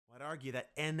argue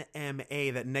that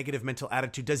NMA, that negative mental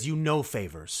attitude, does you no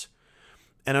favors.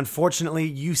 And unfortunately,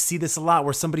 you see this a lot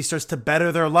where somebody starts to better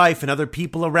their life and other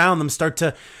people around them start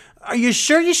to, are you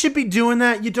sure you should be doing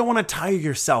that? You don't want to tire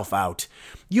yourself out.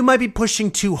 You might be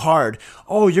pushing too hard.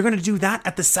 Oh, you're going to do that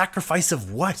at the sacrifice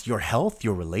of what? Your health?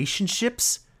 Your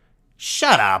relationships?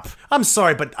 Shut up. I'm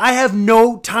sorry, but I have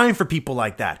no time for people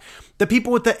like that. The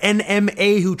people with the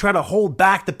NMA who try to hold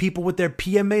back the people with their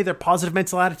PMA, their positive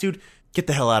mental attitude, get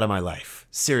the hell out of my life.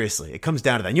 Seriously, it comes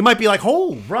down to that. And you might be like,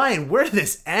 oh, Ryan, where did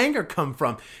this anger come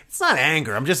from? It's not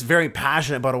anger. I'm just very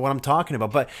passionate about what I'm talking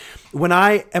about. But when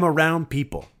I am around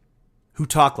people who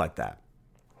talk like that,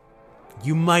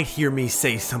 you might hear me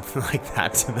say something like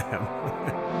that to them.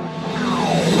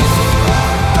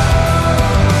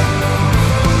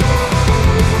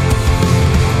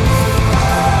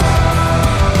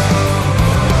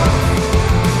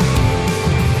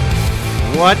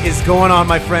 What is going on,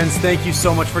 my friends? Thank you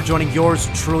so much for joining yours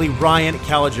truly, Ryan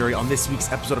Caligiuri, on this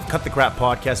week's episode of Cut the Crap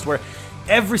Podcast, where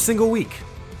every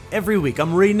week,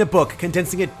 I'm reading a book,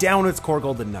 condensing it down to its core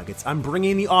golden nuggets. I'm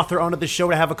bringing the author onto the show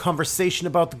to have a conversation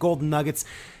about the golden nuggets,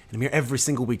 and I'm here every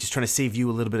single week just trying to save you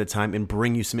a little bit of time and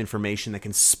bring you some information that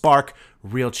can spark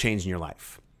real change in your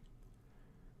life.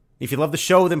 If you love the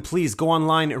show, then please go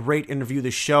online, rate and review the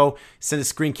show. Send a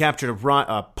screen capture to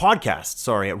podcast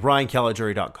at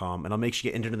ryancaligiuri.com, and I'll make sure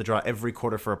you get entered in the draw every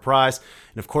quarter for a prize.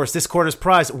 And of course, this quarter's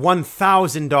prize,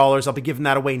 $1,000. I'll be giving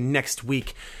that away next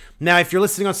week. Now, if you're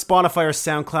listening on Spotify or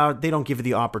SoundCloud, they don't give you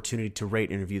the opportunity to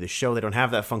rate and review the show. They don't have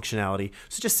that functionality.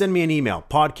 So just send me an email,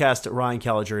 podcast at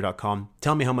ryancaligiuri.com.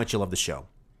 Tell me how much you love the show.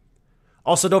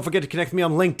 Also, don't forget to connect with me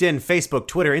on LinkedIn, Facebook,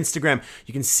 Twitter, Instagram.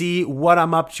 You can see what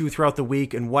I'm up to throughout the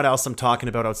week and what else I'm talking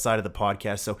about outside of the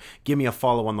podcast. So give me a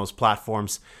follow on those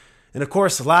platforms. And of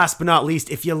course, last but not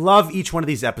least, if you love each one of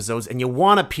these episodes and you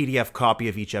want a PDF copy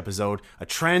of each episode, a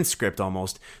transcript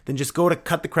almost, then just go to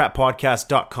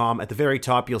cutthecrappodcast.com. At the very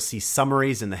top, you'll see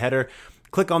summaries in the header.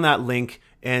 Click on that link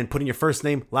and put in your first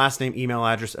name, last name, email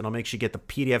address, and I'll make sure you get the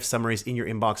PDF summaries in your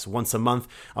inbox once a month.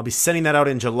 I'll be sending that out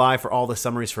in July for all the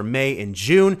summaries for May and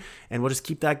June, and we'll just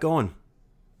keep that going.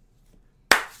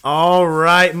 All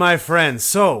right, my friends.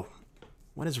 So,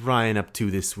 what is Ryan up to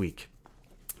this week?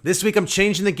 This week, I'm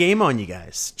changing the game on you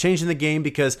guys. Changing the game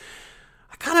because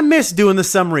I kind of miss doing the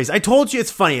summaries. I told you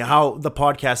it's funny how the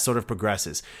podcast sort of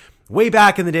progresses. Way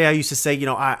back in the day, I used to say,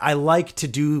 I like to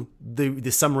do the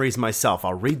summaries myself.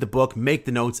 I'll read the book, make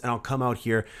the notes, and I'll come out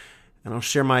here and I'll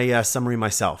share my summary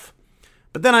myself.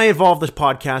 But then I evolved this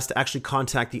podcast to actually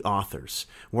contact the authors,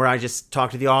 where I just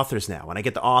talk to the authors now, and I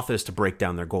get the authors to break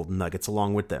down their golden nuggets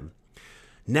along with them.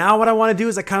 Now what I want to do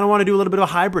is I kind of want to do a little bit of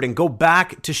a hybrid and go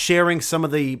back to sharing some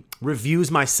of the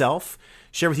reviews myself,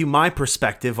 share with you my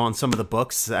perspective on some of the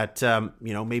books that,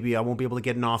 maybe I won't be able to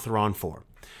get an author on for.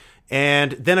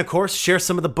 And then, of course, share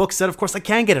some of the books that, of course, I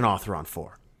can get an author on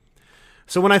for.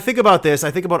 So when I think about this,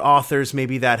 I think about authors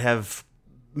maybe that have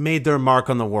made their mark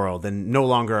on the world and no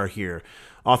longer are here.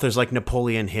 Authors like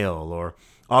Napoleon Hill or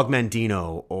Og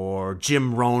Mandino or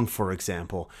Jim Rohn, for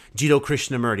example, Jiddu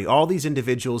Krishnamurti, all these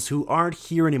individuals who aren't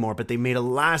here anymore, but they made a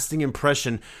lasting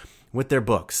impression with their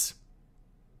books.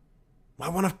 I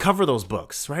want to cover those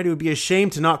books, right? It would be a shame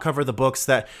to not cover the books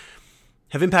that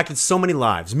have impacted so many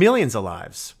lives, millions of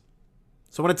lives.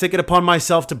 So I want to take it upon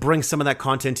myself to bring some of that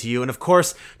content to you. And of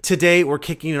course, today we're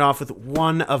kicking it off with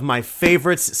one of my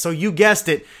favorites. So you guessed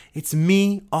it, it's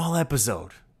me all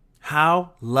episode.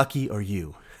 How lucky are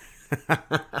you?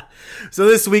 So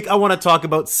this week I want to talk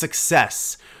about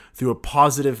success through a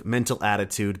positive mental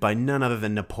attitude by none other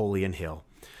than Napoleon Hill.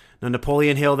 Now,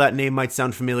 Napoleon Hill, that name might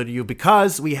sound familiar to you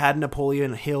because we had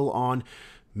Napoleon Hill on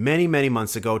many, many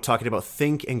months ago talking about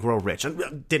Think and Grow Rich. I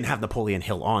didn't have Napoleon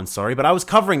Hill on, but I was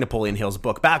covering Napoleon Hill's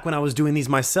book back when I was doing these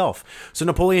myself. So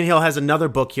Napoleon Hill has another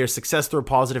book here, Success Through a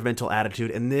Positive Mental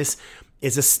Attitude, and this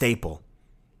is a staple.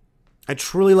 I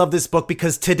truly love this book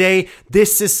because today,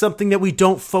 this is something that we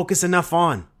don't focus enough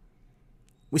on.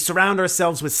 We surround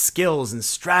ourselves with skills and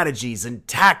strategies and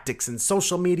tactics and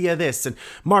social media this and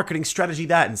marketing strategy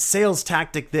that and sales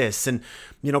tactic this and,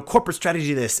 corporate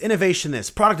strategy this, innovation this,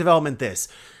 product development this.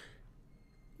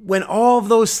 When all of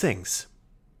those things,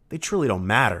 they truly don't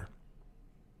matter.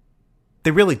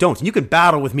 They really don't. And you can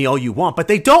battle with me all you want, but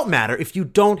they don't matter if you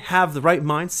don't have the right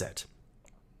mindset.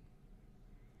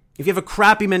 If you have a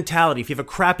crappy mentality, if you have a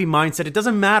crappy mindset, it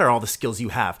doesn't matter all the skills you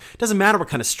have. It doesn't matter what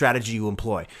kind of strategy you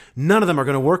employ. None of them are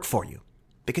going to work for you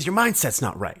because your mindset's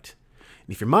not right.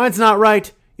 And if your mind's not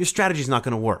right, your strategy's not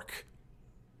going to work.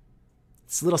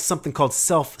 It's a little something called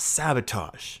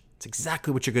self-sabotage. It's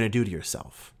exactly what you're going to do to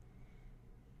yourself.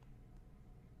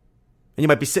 And you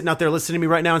might be sitting out there listening to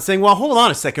me right now and saying, well, hold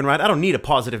on a second, Ryan. I don't need a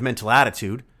positive mental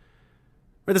attitude.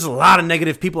 Right? There's a lot of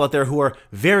negative people out there who are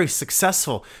very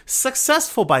successful.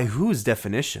 Successful by whose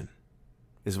definition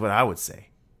is what I would say.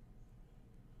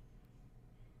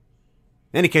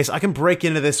 In any case, I can break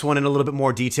into this one in a little bit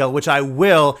more detail, which I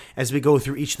will as we go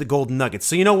through each of the golden nuggets.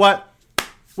 So you know what?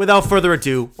 Without further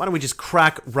ado, why don't we just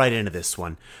crack right into this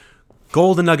one?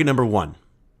 Golden nugget number 1.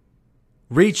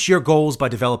 Reach your goals by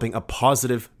developing a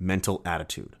positive mental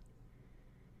attitude.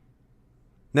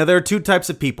 Now, there are two types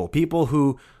of people. People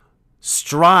who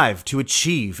strive to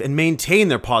achieve and maintain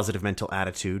their positive mental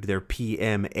attitude, their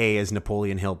PMA as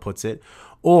Napoleon Hill puts it,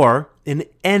 or an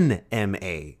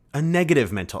NMA, a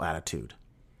negative mental attitude.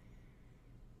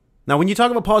 Now, when you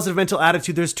talk about positive mental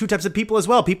attitude, there's two types of people as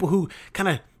well. People who kind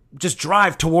of just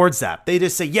drive towards that. They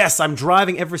just say, yes, I'm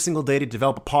driving every single day to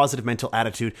develop a positive mental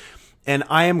attitude, and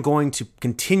I am going to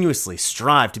continuously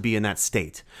strive to be in that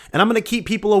state. And I'm going to keep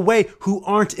people away who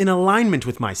aren't in alignment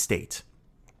with my state.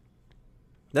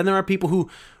 Then there are people who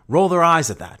roll their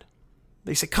eyes at that.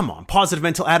 They say, come on, positive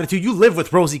mental attitude, you live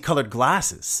with rosy-colored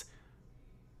glasses.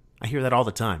 I hear that all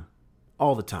the time.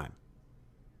 All the time.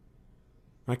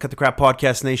 Right, Cut the Crap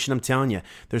Podcast Nation, I'm telling you,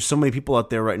 there's so many people out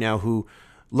there right now who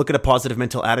look at a positive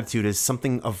mental attitude as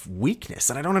something of weakness,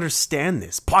 and I don't understand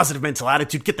this. Positive mental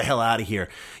attitude, get the hell out of here.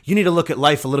 You need to look at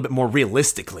life a little bit more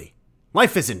realistically.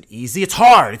 Life isn't easy, it's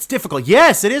hard, it's difficult.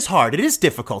 Yes, it is hard, it is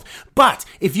difficult. But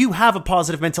if you have a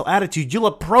positive mental attitude, you'll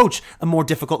approach a more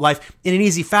difficult life in an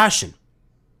easy fashion.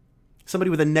 Somebody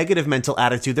with a negative mental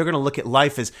attitude, they're going to look at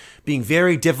life as being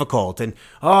very difficult and,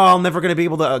 I'm never going to be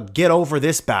able to get over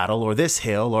this battle or this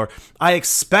hill, or I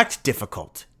expect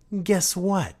difficult. Guess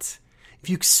what? If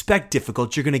you expect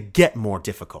difficult, you're going to get more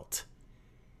difficult.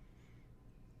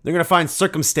 They're going to find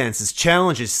circumstances,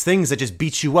 challenges, things that just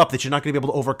beat you up that you're not going to be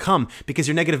able to overcome because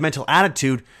your negative mental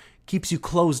attitude keeps you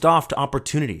closed off to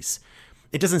opportunities.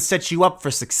 It doesn't set you up for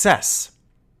success.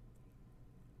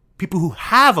 People who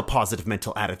have a positive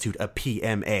mental attitude, a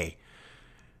PMA,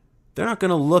 they're not going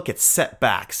to look at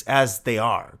setbacks as they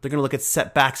are. They're going to look at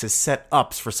setbacks as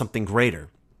set-ups for something greater.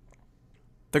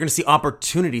 They're going to see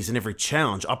opportunities in every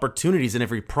challenge, opportunities in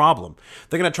every problem.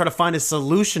 They're going to try to find a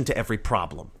solution to every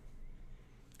problem.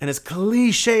 And as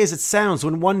cliche as it sounds,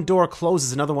 when one door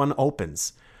closes, another one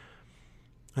opens.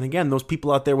 And again, those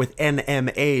people out there with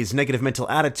NMAs, negative mental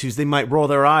attitudes, they might roll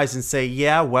their eyes and say,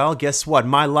 yeah, well, guess what?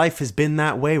 My life has been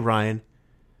that way, Ryan.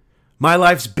 My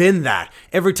life's been that.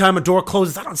 Every time a door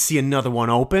closes, I don't see another one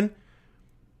open.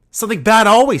 Something bad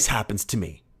always happens to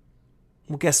me.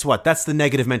 Well, guess what? That's the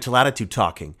negative mental attitude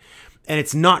talking. And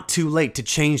it's not too late to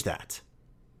change that.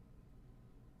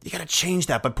 You got to change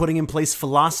that by putting in place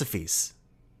philosophies.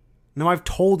 Now, I've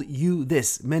told you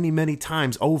this many, many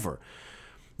times over.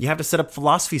 You have to set up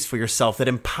philosophies for yourself that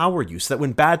empower you so that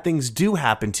when bad things do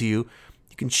happen to you,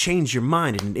 you can change your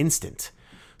mind in an instant.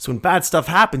 So when bad stuff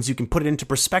happens, you can put it into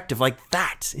perspective like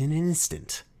that in an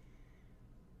instant.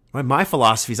 Right? My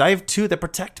philosophies, I have two that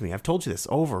protect me. I've told you this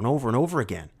over and over and over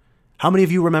again. How many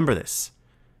of you remember this?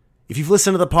 If you've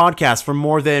listened to the podcast for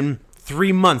more than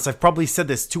 3 months, I've probably said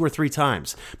this 2 or 3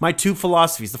 times. My two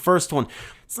philosophies. The first one,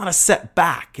 it's not a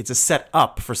setback, it's a set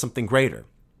up for something greater.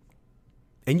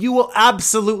 And you will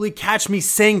absolutely catch me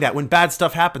saying that when bad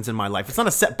stuff happens in my life. It's not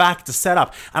a setback, it's a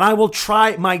setup. And I will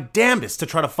try my damnedest to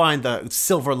try to find the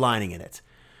silver lining in it.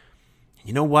 And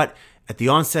you know what? At the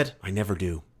onset, I never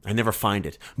do. I never find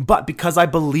it. But because I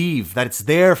believe that it's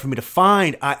there for me to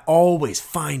find, I always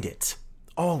find it.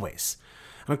 Always.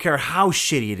 I don't care how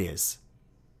shitty it is.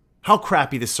 How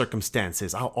crappy the circumstance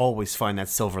is, I'll always find that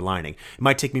silver lining. It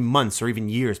might take me months or even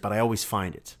years, but I always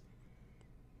find it.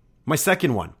 My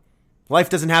second one. Life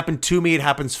doesn't happen to me, it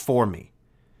happens for me.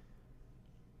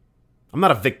 I'm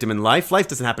not a victim in life. Life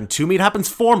doesn't happen to me, it happens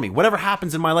for me. Whatever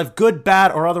happens in my life, good,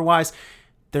 bad, or otherwise,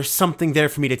 there's something there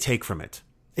for me to take from it.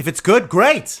 If it's good,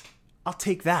 great. I'll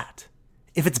take that.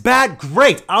 If it's bad,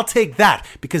 great. I'll take that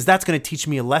because that's going to teach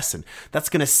me a lesson. That's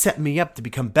going to set me up to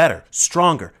become better,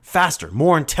 stronger, faster,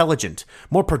 more intelligent,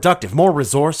 more productive, more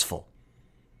resourceful.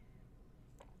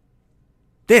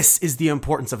 This is the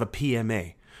importance of a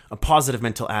PMA. A positive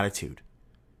mental attitude.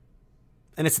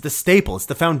 And it's the staple, it's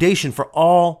the foundation for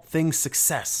all things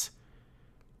success.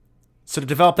 So to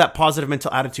develop that positive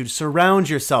mental attitude, surround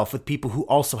yourself with people who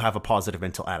also have a positive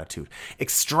mental attitude.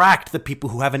 Extract the people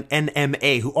who have an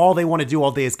NMA, who all they want to do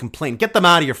all day is complain. Get them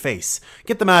out of your face.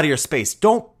 Get them out of your space.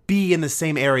 Don't be in the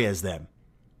same area as them.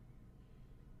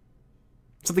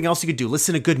 Something else you could do,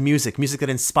 listen to good music that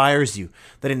inspires you,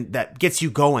 that gets you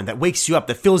going, that wakes you up,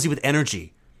 that fills you with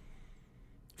energy.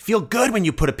 Feel good when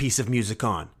you put a piece of music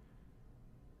on.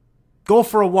 Go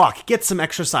for a walk, get some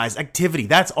exercise, activity.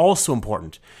 That's also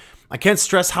important. I can't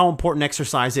stress how important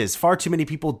exercise is. Far too many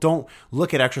people don't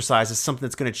look at exercise as something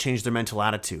that's going to change their mental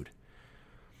attitude.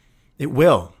 It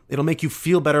will. It'll make you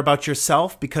feel better about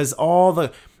yourself because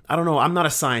I don't know, I'm not a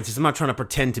scientist. I'm not trying to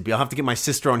pretend to be. I'll have to get my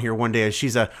sister on here one day as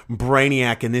she's a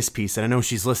brainiac in this piece, and I know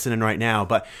she's listening right now.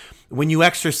 But when you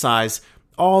exercise,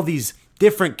 all these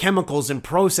different chemicals and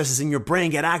processes in your brain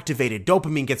get activated.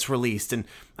 Dopamine gets released. And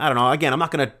I don't know, again, I'm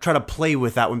not going to try to play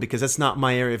with that one because that's not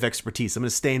my area of expertise. I'm going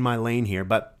to stay in my lane here.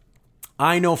 But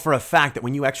I know for a fact that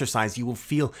when you exercise, you will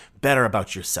feel better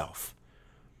about yourself.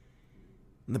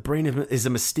 The brain is a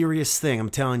mysterious thing, I'm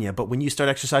telling you. But when you start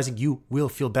exercising, you will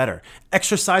feel better.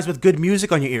 Exercise with good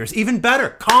music on your ears. Even better.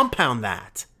 Compound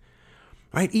that.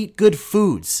 Right? Eat good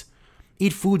foods.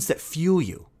 Eat foods that fuel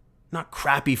you. Not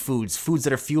crappy foods. Foods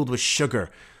that are fueled with sugar.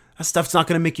 That stuff's not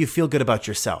going to make you feel good about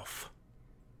yourself.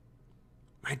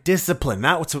 Right? Discipline.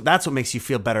 That's what makes you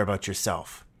feel better about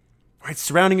yourself. Right?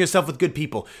 Surrounding yourself with good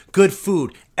people. Good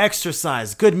food.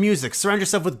 Exercise. Good music. Surround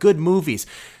yourself with good movies.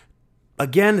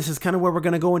 Again, this is kind of where we're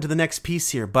going to go into the next piece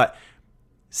here, but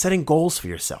setting goals for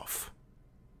yourself.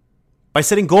 By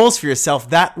setting goals for yourself,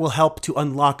 that will help to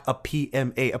unlock a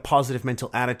PMA, a positive mental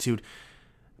attitude.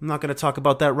 I'm not going to talk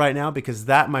about that right now because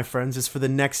that, my friends, is for the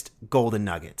next golden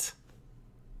nugget.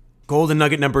 Golden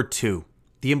nugget number 2,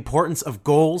 the importance of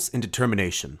goals and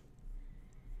determination.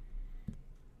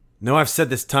 No, I've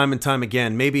said this time and time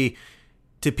again, maybe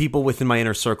to people within my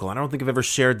inner circle. I don't think I've ever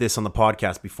shared this on the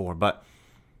podcast before, but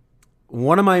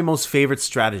one of my most favorite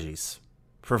strategies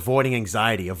for avoiding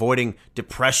anxiety, avoiding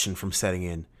depression from setting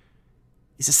in,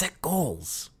 is to set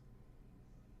goals.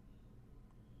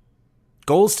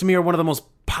 Goals to me are one of the most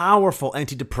powerful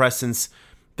antidepressants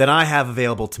that I have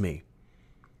available to me.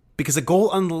 Because a goal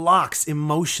unlocks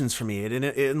emotions for me.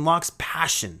 It unlocks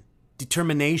passion,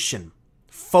 determination,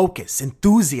 focus,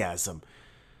 enthusiasm.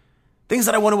 Things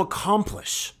that I want to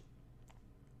accomplish.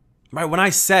 Right? When I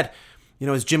set,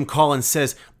 as Jim Collins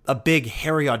says, a big,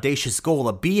 hairy, audacious goal,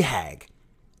 a BHAG.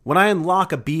 When I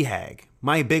unlock a BHAG,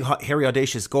 my big, hairy,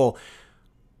 audacious goal,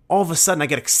 all of a sudden I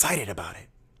get excited about it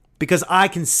because I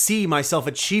can see myself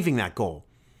achieving that goal.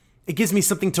 It gives me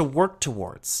something to work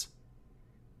towards.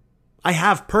 I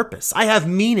have purpose. I have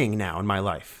meaning now in my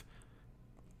life.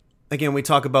 Again, we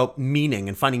talk about meaning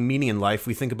and finding meaning in life.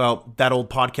 We think about that old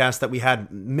podcast that we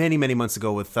had many, many months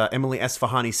ago with Emily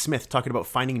Esfahani Smith talking about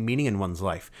finding meaning in one's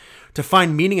life. To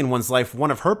find meaning in one's life,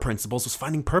 one of her principles was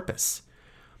finding purpose.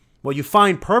 Well, you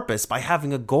find purpose by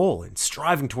having a goal and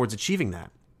striving towards achieving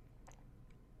that.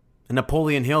 And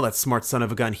Napoleon Hill, that smart son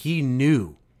of a gun, he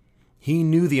knew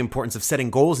the importance of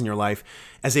setting goals in your life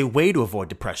as a way to avoid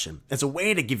depression, as a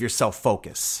way to give yourself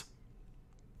focus.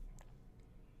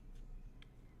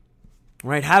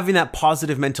 Right? Having that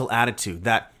positive mental attitude,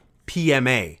 that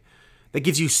PMA, that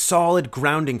gives you solid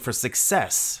grounding for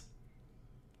success.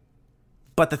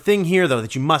 But the thing here, though,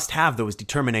 that you must have, though, is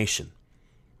determination.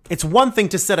 It's one thing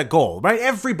to set a goal, right?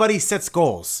 Everybody sets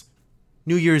goals.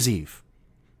 New Year's Eve.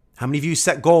 How many of you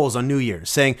set goals on New Year's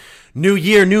saying, new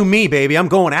year, new me, baby. I'm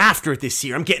going after it this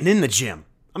year. I'm getting in the gym.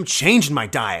 I'm changing my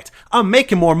diet. I'm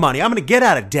making more money. I'm going to get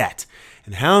out of debt.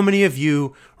 And how many of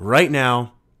you right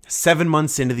now, 7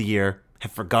 months into the year,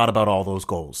 have forgot about all those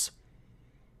goals?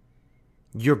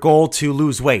 Your goal to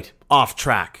lose weight, off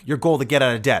track. Your goal to get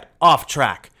out of debt, off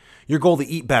track. Your goal to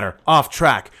eat better, off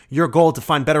track. Your goal to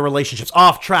find better relationships,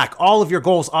 off track. All of your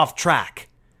goals off track.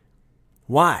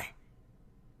 Why?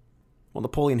 Well,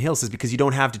 Napoleon Hill says because you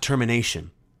don't have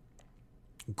determination.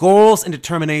 Goals and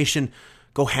determination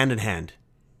go hand in hand.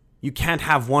 You can't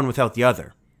have one without the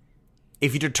other.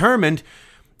 If you're determined,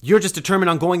 you're just determined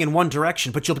on going in one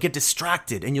direction, but you'll get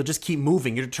distracted and you'll just keep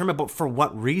moving. You're determined, but for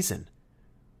what reason?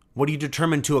 What are you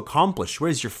determined to accomplish?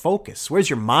 Where's your focus? Where's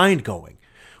your mind going?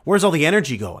 Where's all the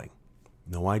energy going?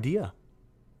 No idea.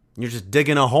 You're just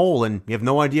digging a hole and you have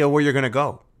no idea where you're going to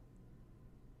go.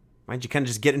 Right? You kind of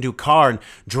just get into a car and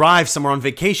drive somewhere on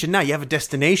vacation. Now you have a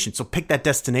destination, so pick that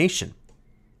destination.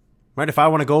 Right? If I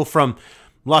want to go from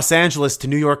Los Angeles to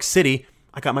New York City,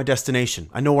 I got my destination.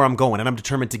 I know where I'm going and I'm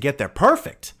determined to get there.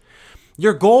 Perfect.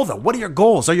 Your goal, though, what are your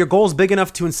goals? Are your goals big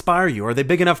enough to inspire you? Are they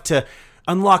big enough to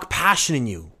unlock passion in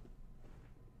you?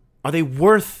 Are they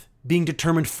worth being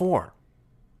determined for?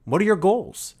 What are your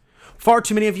goals? Far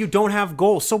too many of you don't have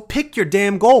goals, so pick your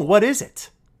damn goal. What is it?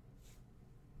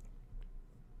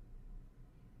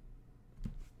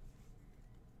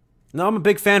 Now, I'm a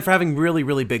big fan for having really,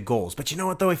 really big goals. But you know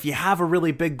what, though? If you have a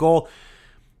really big goal,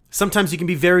 sometimes you can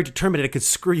be very determined and it could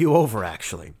screw you over,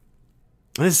 actually.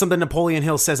 And this is something Napoleon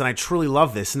Hill says, and I truly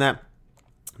love this, and that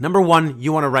Number one,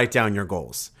 you want to write down your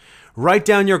goals. Write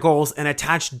down your goals and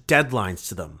attach deadlines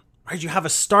to them. Right? You have a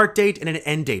start date and an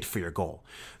end date for your goal.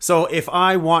 So if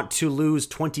I want to lose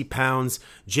 20 pounds,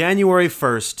 January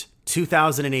 1st,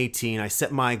 2018, I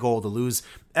set my goal to lose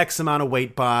X amount of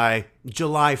weight by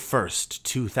July 1st,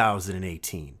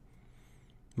 2018.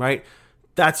 Right?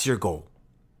 That's your goal.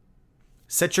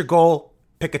 Set your goal,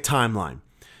 pick a timeline.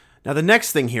 Now, the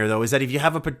next thing here, though, is that if you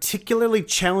have a particularly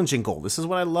challenging goal, this is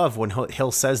what I love when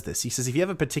Hill says this. He says, if you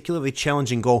have a particularly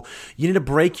challenging goal, you need to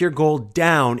break your goal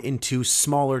down into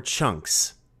smaller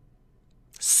chunks,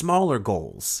 smaller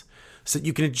goals, so that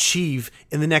you can achieve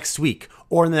in the next week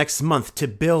or in the next month to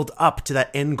build up to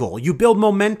that end goal. You build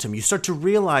momentum. You start to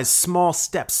realize small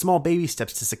steps, small baby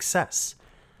steps to success.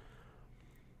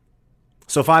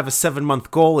 So if I have a 7-month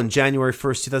goal in January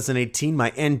 1st, 2018,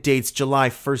 my end date's July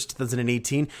 1st,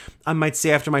 2018, I might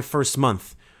say after my first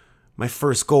month, my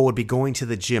first goal would be going to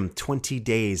the gym 20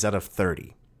 days out of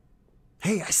 30.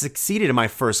 Hey, I succeeded in my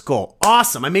first goal.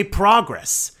 Awesome, I made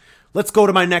progress. Let's go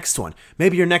to my next one.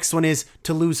 Maybe your next one is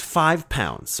to lose 5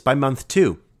 pounds by month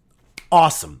 2.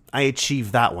 Awesome, I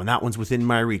achieved that one. That one's within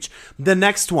my reach. The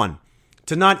next one,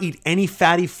 to not eat any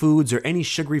fatty foods or any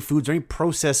sugary foods or any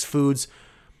processed foods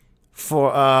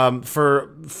for I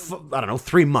don't know,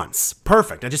 3 months.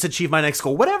 Perfect. I just achieved my next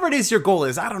goal. Whatever it is your goal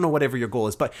is, I don't know whatever your goal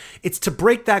is, but it's to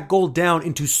break that goal down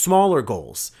into smaller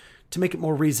goals to make it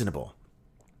more reasonable.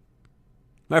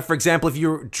 Now, for example, if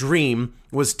your dream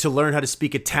was to learn how to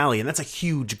speak Italian, that's a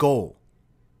huge goal,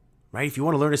 right? If you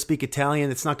want to learn to speak Italian,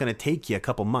 it's not going to take you a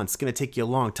couple months. It's going to take you a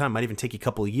long time. It might even take you a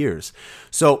couple of years.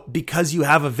 So because you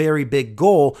have a very big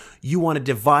goal, you want to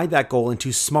divide that goal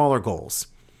into smaller goals.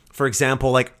 For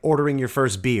example, like ordering your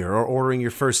first beer or ordering your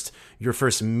first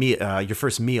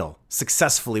meal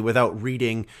successfully without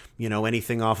reading,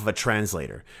 anything off of a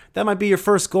translator. That might be your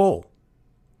first goal,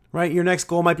 right? Your next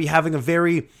goal might be having a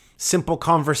very simple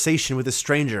conversation with a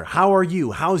stranger. How are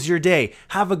you? How's your day?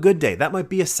 Have a good day. That might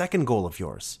be a second goal of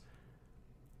yours.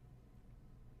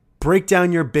 Break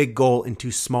down your big goal into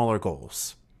smaller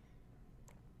goals.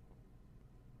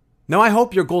 Now, I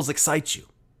hope your goals excite you.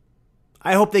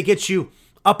 I hope they get you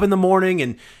up in the morning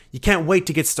and you can't wait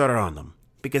to get started on them,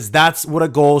 because that's what a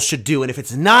goal should do. And if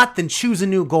it's not, then choose a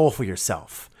new goal for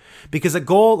yourself, because a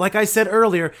goal, like I said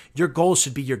earlier, your goal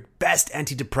should be your best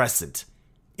antidepressant.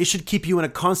 It should keep you in a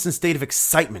constant state of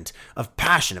excitement, of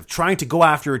passion, of trying to go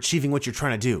after achieving what you're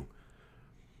trying to do.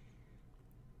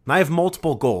 And I have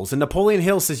multiple goals, and Napoleon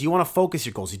Hill says you want to focus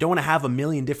your goals. You don't want to have a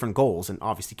million different goals, and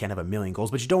obviously you can't have a million goals,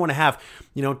 but you don't want to have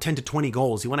 10 to 20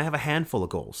 goals. You want to have a handful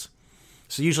of goals.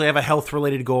 So usually I have a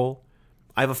health-related goal,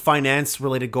 I have a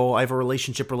finance-related goal, I have a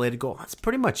relationship-related goal. That's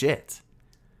pretty much it.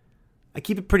 I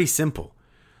keep it pretty simple.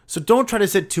 So don't try to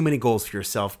set too many goals for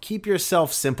yourself. Keep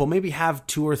yourself simple. Maybe have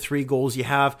 2 or 3 goals you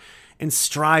have and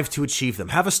strive to achieve them.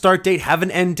 Have a start date, have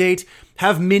an end date,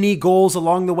 have mini goals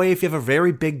along the way if you have a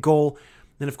very big goal.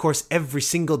 Then, of course, every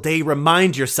single day,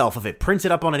 remind yourself of it. Print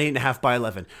it up on an 8.5 by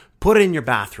 11. Put it in your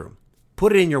bathroom.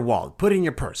 Put it in your wallet. Put it in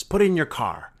your purse. Put it in your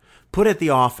car. Put it at the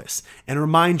office and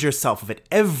remind yourself of it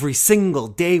every single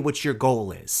day what your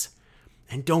goal is.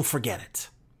 And don't forget it.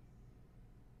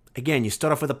 Again, you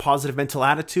start off with a positive mental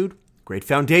attitude, great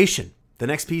foundation. The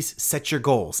next piece, set your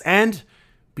goals and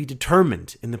be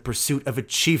determined in the pursuit of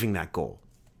achieving that goal.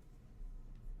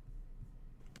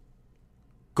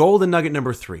 Golden nugget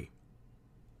number 3,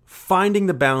 finding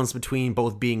the balance between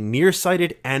both being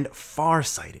nearsighted and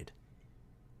farsighted.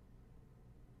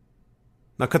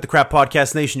 Now, Cut the Crap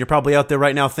Podcast Nation, you're probably out there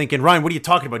right now thinking, Ryan, what are you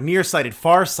talking about? Nearsighted,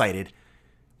 farsighted?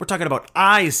 We're talking about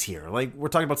eyes here. Like, we're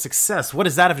talking about success. What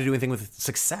does that have to do with anything with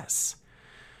success?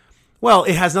 Well,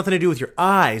 it has nothing to do with your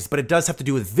eyes, but it does have to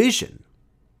do with vision.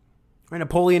 Right?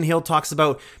 Napoleon Hill talks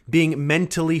about being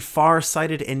mentally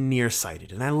farsighted and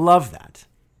nearsighted, and I love that.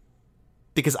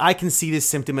 Because I can see this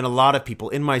symptom in a lot of people,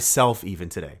 in myself even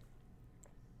today.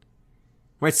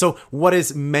 Right? So, what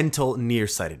is mental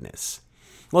nearsightedness?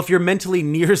 Well, if you're mentally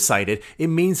nearsighted, it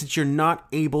means that you're not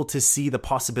able to see the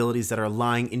possibilities that are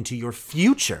lying into your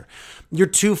future. You're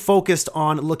too focused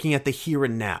on looking at the here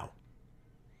and now.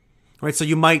 Right? So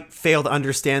you might fail to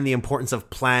understand the importance of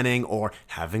planning or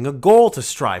having a goal to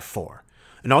strive for.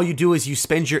 And all you do is you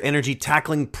spend your energy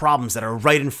tackling problems that are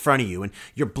right in front of you, and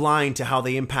you're blind to how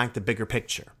they impact the bigger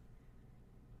picture.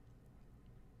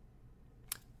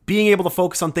 Being able to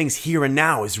focus on things here and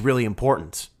now is really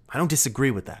important. I don't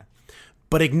disagree with that.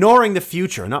 But ignoring the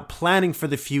future, not planning for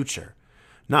the future,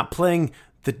 not playing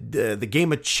the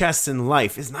game of chess in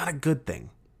life is not a good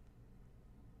thing.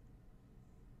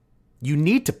 You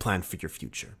need to plan for your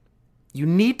future. You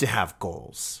need to have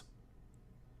goals.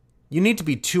 You need to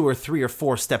be 2 or 3 or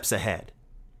 4 steps ahead.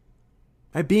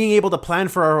 Right? Being able to plan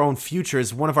for our own future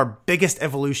is one of our biggest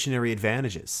evolutionary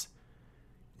advantages.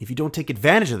 If you don't take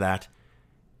advantage of that,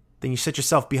 then you set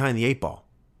yourself behind the 8 ball.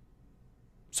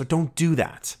 So don't do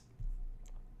that.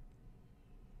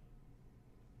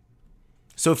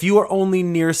 So if you are only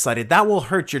nearsighted, that will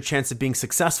hurt your chance of being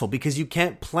successful because you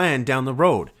can't plan down the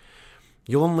road.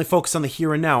 You'll only focus on the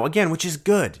here and now, again, which is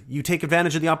good. You take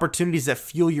advantage of the opportunities that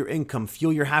fuel your income,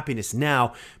 fuel your happiness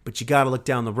now, but you got to look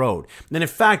down the road. And in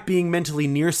fact, being mentally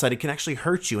nearsighted can actually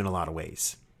hurt you in a lot of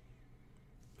ways.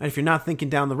 And if you're not thinking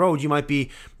down the road, you might be,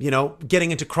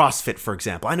 getting into CrossFit, for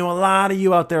example. I know a lot of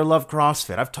you out there love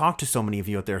CrossFit. I've talked to so many of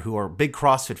you out there who are big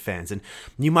CrossFit fans, and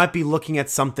you might be looking at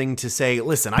something to say,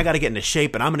 listen, I got to get into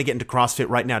shape, and I'm going to get into CrossFit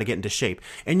right now to get into shape.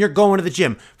 And you're going to the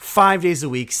gym 5 days a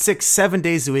week, 6, 7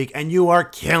 days a week, and you are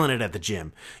killing it at the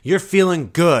gym. You're feeling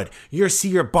good. You see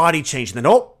your body change, and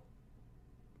then,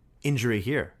 injury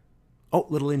here.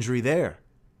 Little injury there.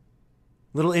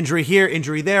 Little injury here,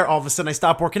 injury there, all of a sudden I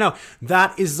stop working out.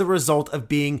 That is the result of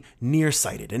being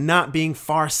nearsighted and not being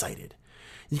farsighted.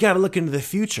 You got to look into the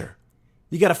future.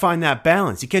 You got to find that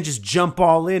balance. You can't just jump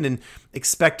all in and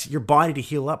expect your body to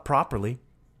heal up properly.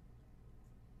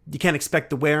 You can't expect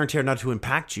the wear and tear not to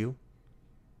impact you.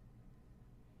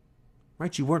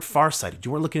 Right? You weren't farsighted.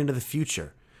 You weren't looking into the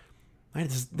future. Right?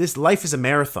 This life is a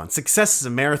marathon. Success is a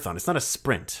marathon. It's not a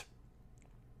sprint.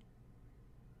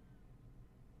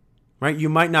 Right? You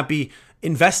might not be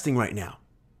investing right now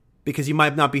because you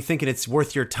might not be thinking it's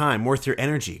worth your time, worth your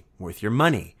energy, worth your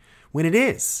money, when it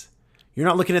is. You're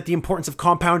not looking at the importance of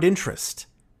compound interest.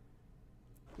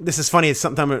 This is funny. It's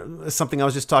something I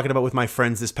was just talking about with my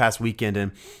friends this past weekend,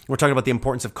 and we're talking about the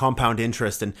importance of compound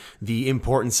interest and the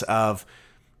importance of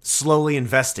slowly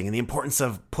investing and the importance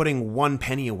of putting 1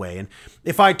 penny away. And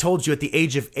if I told you at the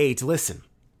age of 8, listen,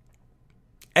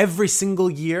 every single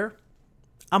year,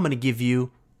 I'm going to give you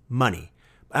money.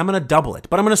 I'm going to double it,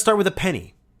 but I'm going to start with a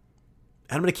penny.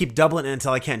 And I'm going to keep doubling it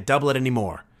until I can't double it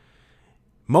anymore.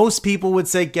 Most people would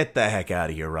say, get the heck out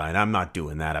of here, Ryan. I'm not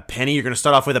doing that. A penny? You're going to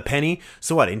start off with a penny?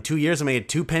 So what, in 2 years I'm going to get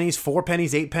 2 pennies, 4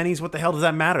 pennies, 8 pennies? What the hell does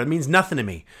that matter? It means nothing to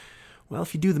me. Well,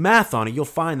 if you do the math on it, you'll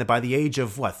find that by the age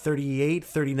of, 38,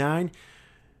 39,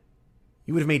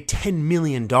 you would have made $10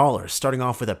 million starting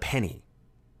off with a penny.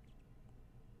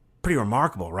 Pretty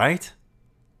remarkable, right?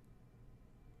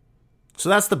 So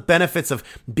that's the benefits of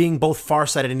being both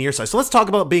farsighted and nearsighted. So let's talk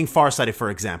about being farsighted, for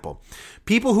example.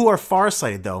 People who are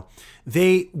farsighted, though,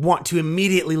 they want to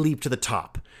immediately leap to the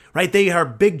top, right? They are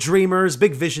big dreamers,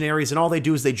 big visionaries, and all they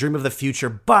do is they dream of the future,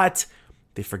 but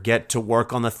they forget to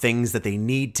work on the things that they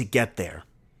need to get there.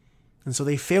 And so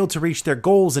they fail to reach their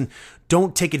goals and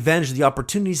don't take advantage of the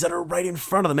opportunities that are right in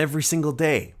front of them every single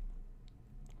day.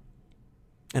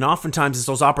 And oftentimes it's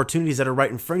those opportunities that are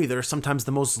right in front of you that are sometimes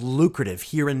the most lucrative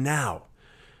here and now.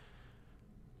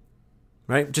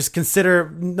 Right? Just consider,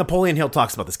 Napoleon Hill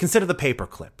talks about this. Consider the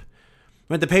paperclip.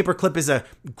 Right? The paperclip is a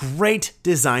great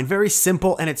design, very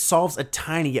simple, and it solves a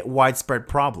tiny yet widespread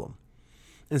problem.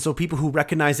 And so people who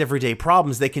recognize everyday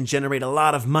problems, they can generate a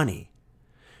lot of money.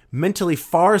 Mentally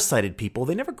farsighted people,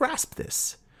 they never grasp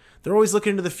this. They're always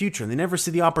looking into the future, and they never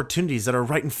see the opportunities that are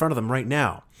right in front of them right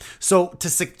now. So to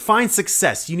find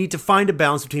success, you need to find a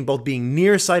balance between both being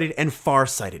nearsighted and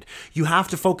farsighted. You have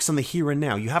to focus on the here and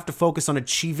now. You have to focus on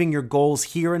achieving your goals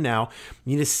here and now.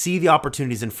 You need to see the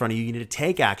opportunities in front of you. You need to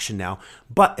take action now.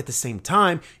 But at the same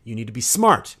time, you need to be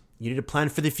smart. You need to plan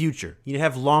for the future. You need to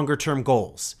have longer-term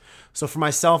goals. So for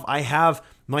myself, I have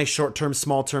my short-term,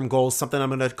 small-term goals, something I'm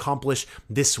going to accomplish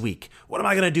this week. What am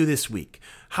I going to do this week?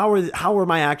 How are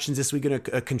my actions this week going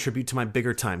to contribute to my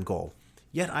bigger time goal?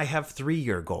 Yet I have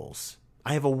 3-year goals.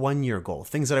 I have a 1-year goal,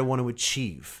 things that I want to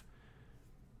achieve.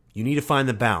 You need to find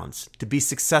the balance. To be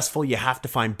successful, you have to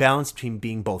find balance between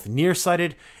being both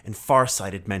nearsighted and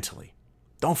farsighted mentally.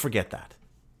 Don't forget that.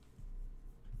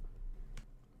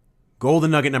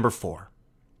 Golden nugget number 4.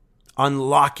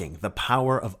 Unlocking the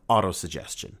power of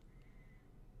autosuggestion.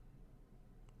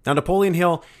 Now, Napoleon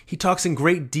Hill, he talks in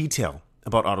great detail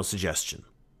about autosuggestion.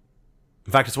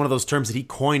 In fact, it's one of those terms that he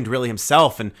coined really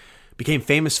himself and became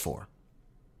famous for.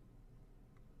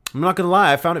 I'm not going to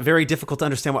lie, I found it very difficult to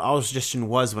understand what autosuggestion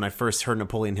was when I first heard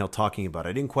Napoleon Hill talking about it.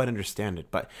 I didn't quite understand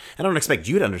it, but I don't expect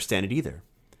you to understand it either.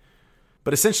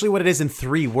 But essentially what it is in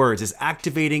 3 words is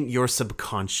activating your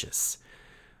subconscious.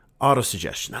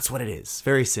 Autosuggestion, that's what it is,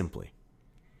 very simply.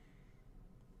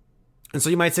 And so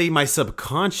you might say my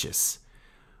subconscious,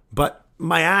 but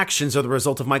my actions are the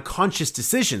result of my conscious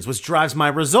decisions, which drives my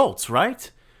results, right?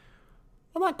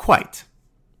 Well, not quite.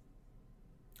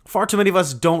 Far too many of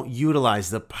us don't utilize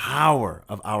the power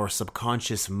of our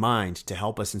subconscious mind to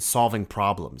help us in solving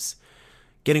problems,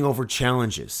 getting over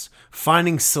challenges,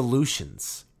 finding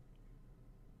solutions.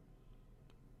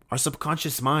 Our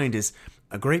subconscious mind is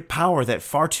a great power that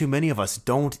far too many of us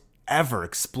don't ever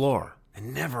explore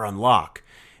and never unlock.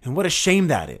 And what a shame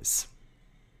that is.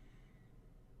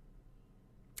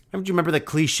 Do you remember the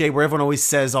cliche where everyone always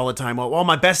says all the time, well,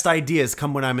 my best ideas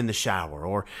come when I'm in the shower?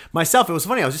 Or myself, it was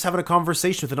funny, I was just having a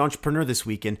conversation with an entrepreneur this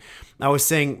week, and I was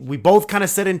saying, we both kind of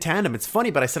said in tandem, it's funny,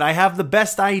 but I said, I have the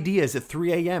best ideas at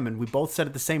 3 a.m., and we both said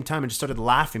at the same time and just started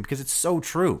laughing because it's so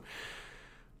true.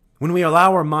 When we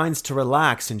allow our minds to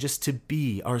relax and just to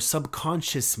be, our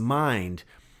subconscious mind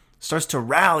starts to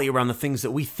rally around the things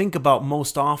that we think about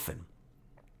most often.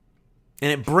 And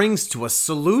it brings to us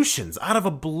solutions out of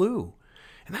a blue.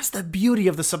 And that's the beauty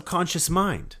of the subconscious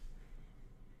mind.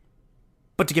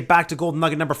 But to get back to golden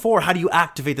nugget number 4, how do you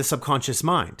activate the subconscious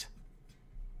mind?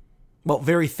 Well,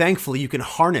 very thankfully, you can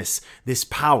harness this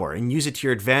power and use it to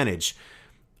your advantage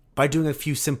by doing a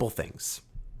few simple things.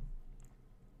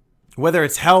 Whether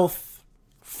it's health,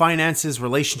 finances,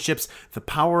 relationships, the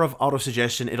power of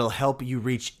autosuggestion, it'll help you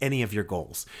reach any of your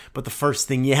goals. But the first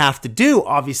thing you have to do,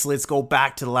 obviously, let's go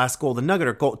back to the last golden nugget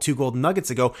or 2 golden nuggets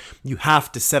ago. You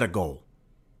have to set a goal.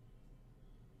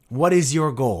 What is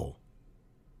your goal?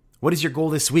 What is your goal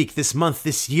this week, this month,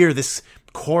 this year, this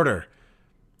quarter,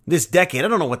 this decade? I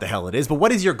don't know what the hell it is, but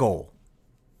what is your goal?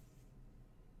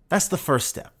 That's the first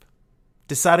step.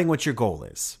 Deciding what your goal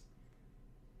is.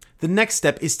 The next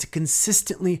step is to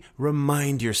consistently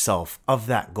remind yourself of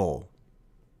that goal.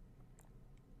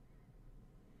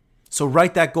 So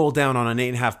write that goal down on an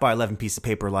 8.5 by 11 piece of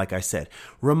paper, like I said.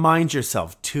 Remind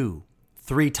yourself 2-3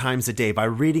 times a day by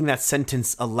reading that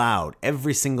sentence aloud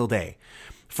every single day.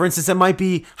 For instance, it might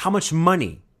be how much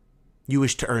money you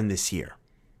wish to earn this year,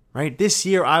 right? This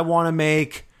year, I want to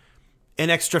make an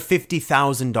extra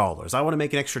 $50,000. I want to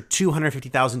make an extra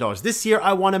 $250,000. This year,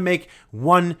 I want to make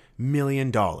 $1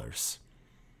 million.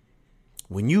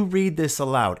 When you read this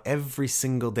aloud every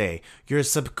single day, your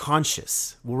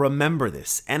subconscious will remember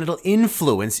this, and it'll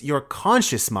influence your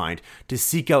conscious mind to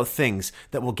seek out things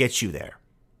that will get you there,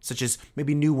 such as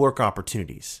maybe new work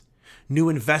opportunities, new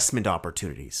investment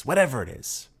opportunities, whatever it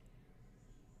is.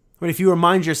 But if you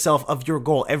remind yourself of your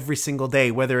goal every single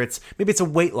day, whether maybe it's a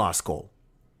weight loss goal,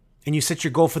 and you set your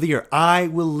goal for the year, I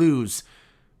will lose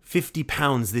 50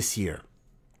 pounds this year.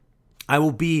 I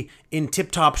will be in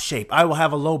tip-top shape. I will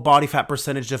have a low body fat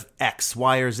percentage of X,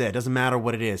 Y, or Z. It doesn't matter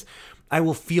what it is. I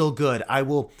will feel good. I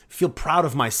will feel proud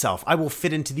of myself. I will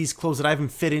fit into these clothes that I haven't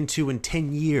fit into in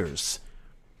 10 years.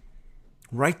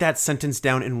 Write that sentence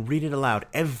down and read it aloud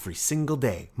every single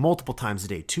day, multiple times a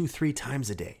day, 2-3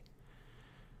 times a day.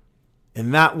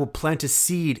 And that will plant a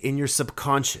seed in your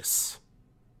subconscious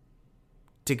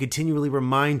to continually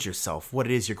remind yourself what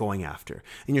it is you're going after.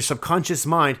 And your subconscious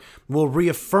mind will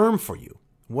reaffirm for you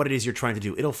what it is you're trying to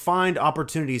do. It'll find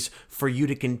opportunities for you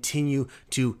to continue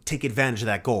to take advantage of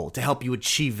that goal, to help you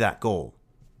achieve that goal.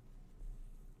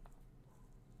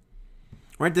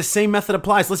 Right? The same method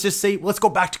applies. Let's go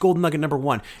back to golden nugget number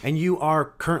 1. And you are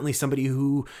currently somebody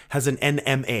who has an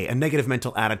NMA, a negative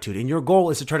mental attitude. And your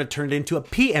goal is to try to turn it into a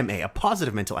PMA, a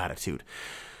positive mental attitude.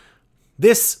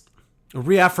 This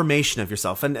reaffirmation of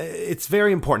yourself, and it's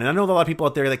very important. And I know a lot of people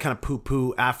out there that kind of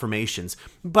poo-poo affirmations,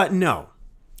 but no,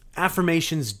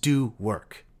 affirmations do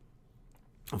work.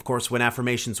 Of course, when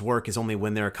affirmations work is only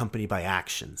when they're accompanied by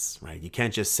actions, right? You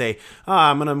can't just say,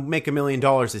 I'm going to make $1 million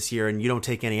this year and you don't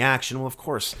take any action. Well, of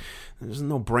course, there's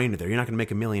no brainer there. You're not going to make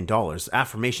 $1 million.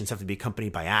 Affirmations have to be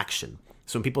accompanied by action.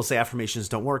 So when people say affirmations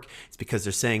don't work, it's because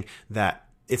they're saying that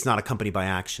it's not accompanied by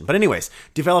action. But anyways,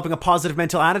 developing a positive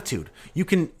mental attitude, you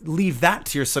can leave that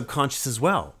to your subconscious as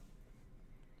well.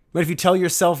 But if you tell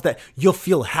yourself that you'll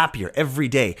feel happier every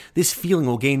day, this feeling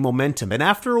will gain momentum. And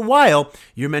after a while,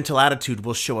 your mental attitude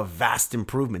will show a vast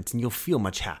improvement and you'll feel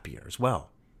much happier as well.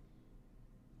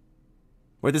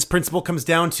 Where this principle comes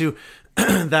down to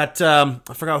that,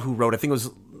 I forgot who wrote it. I think it was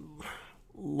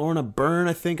Lorna Byrne,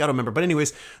 I don't remember. But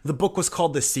anyways, the book was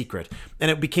called The Secret. And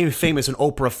it became famous when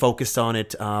Oprah focused on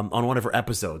it on one of her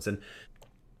episodes. And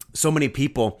so many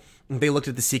people, they looked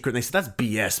at The Secret and they said, that's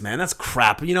BS, man. That's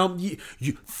crap. You know,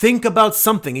 you think about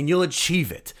something and you'll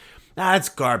achieve it. That's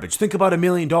garbage. Think about $1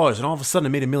 million and all of a sudden I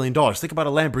made $1 million. Think about a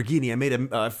Lamborghini.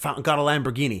 Got a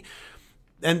Lamborghini.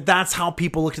 And that's how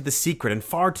people looked at The Secret. And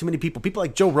far too many people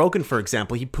like Joe Rogan, for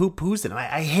example, he poo-poos it. And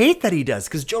I hate that he does,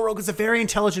 because Joe Rogan's a very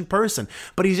intelligent person,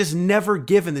 but he's just never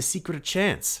given The Secret a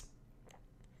chance.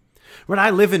 Right?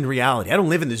 I live in reality. I don't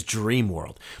live in this dream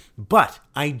world. But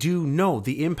I do know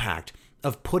the impact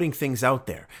of putting things out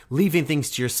there, leaving things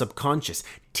to your subconscious,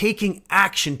 taking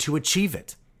action to achieve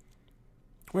it.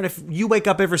 Right? If you wake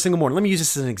up every single morning, let me use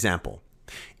this as an example.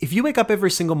 If you wake up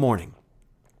every single morning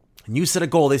and you set a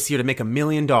goal this year to make $1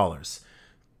 million,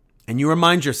 and you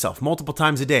remind yourself multiple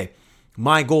times a day,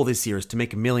 my goal this year is to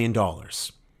make $1 million,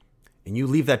 and you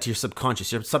leave that to your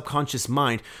subconscious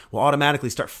mind will automatically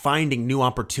start finding new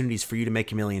opportunities for you to make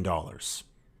 $1 million.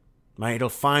 Right? It'll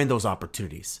find those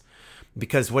opportunities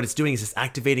because what it's doing is it's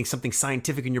activating something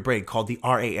scientific in your brain called the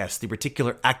RAS, the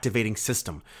reticular activating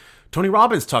system. Tony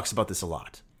Robbins talks about this a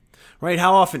lot. Right?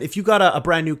 How often, if you got a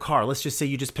brand new car, let's just say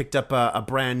you just picked up a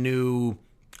brand new,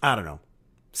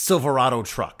 Silverado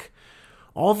truck.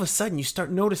 All of a sudden, you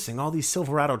start noticing all these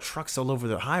Silverado trucks all over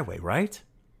the highway, right?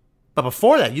 But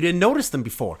before that, you didn't notice them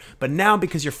before. But now,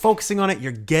 because you're focusing on it,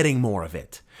 you're getting more of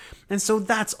it. And so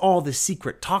that's all The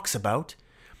Secret talks about.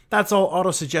 That's all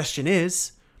autosuggestion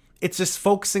is. It's just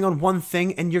focusing on one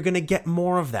thing and you're going to get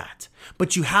more of that.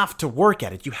 But you have to work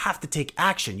at it. You have to take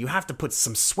action. You have to put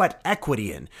some sweat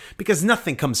equity in because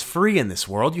nothing comes free in this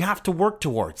world. You have to work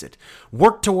towards it.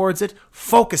 Work towards it,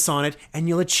 focus on it, and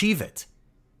you'll achieve it.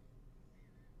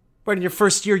 Right, in your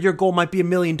first year, your goal might be $1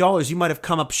 million. You might have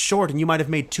come up short and you might have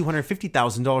made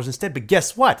 $250,000 instead. But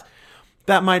guess what?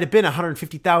 That might have been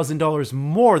 $150,000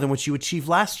 more than what you achieved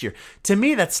last year. To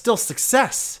me, that's still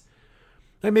success.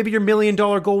 Like maybe your $1 million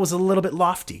goal was a little bit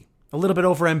lofty, a little bit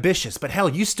overambitious, but hell,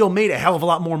 you still made a hell of a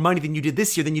lot more money than you did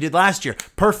this year than you did last year.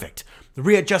 Perfect.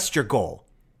 Readjust your goal.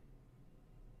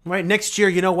 Right, next year,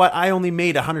 you know what? I only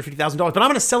made $150,000, but I'm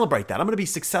going to celebrate that. I'm going to be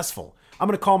successful. I'm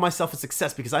going to call myself a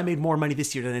success because I made more money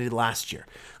this year than I did last year.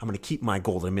 I'm going to keep my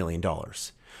goal at $1 million.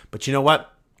 But you know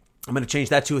what? I'm going to change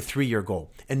that to a 3-year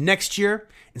goal. And next year,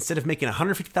 instead of making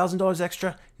 $150,000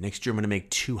 extra, next year I'm going to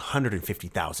make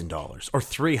 $250,000 or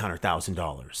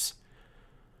 $300,000.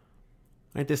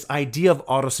 Right? This idea of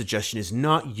autosuggestion is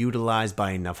not utilized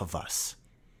by enough of us.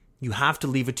 You have to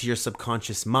leave it to your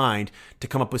subconscious mind to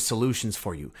come up with solutions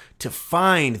for you, to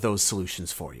find those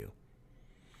solutions for you.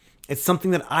 It's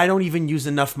something that I don't even use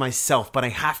enough myself, but I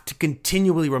have to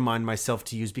continually remind myself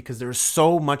to use because there is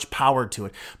so much power to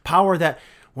it. Power that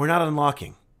we're not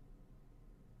unlocking.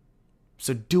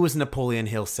 So do as Napoleon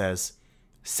Hill says,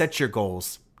 set your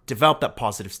goals, develop that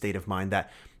positive state of mind, that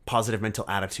positive mental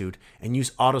attitude, and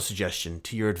use autosuggestion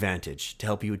to your advantage to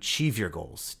help you achieve your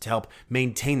goals, to help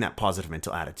maintain that positive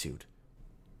mental attitude.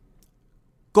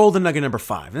 Golden nugget number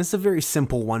 5. And this is a very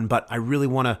simple one, but I really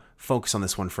want to focus on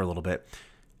this one for a little bit.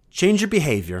 Change your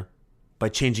behavior by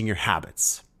changing your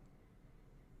habits.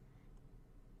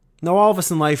 Now, all of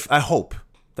us in life, I hope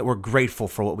that we're grateful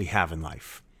for what we have in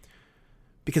life.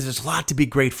 Because there's a lot to be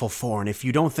grateful for, and if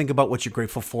you don't think about what you're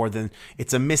grateful for, then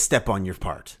it's a misstep on your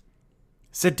part.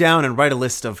 Sit down and write a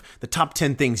list of the top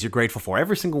 10 things you're grateful for.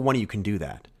 Every single one of you can do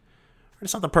that.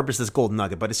 It's not the purpose of this golden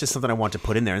nugget, but it's just something I want to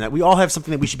put in there, and that we all have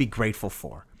something that we should be grateful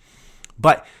for.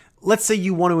 But let's say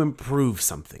you want to improve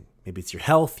something. Maybe it's your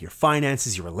health, your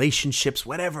finances, your relationships,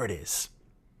 whatever it is.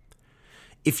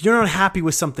 If you're not happy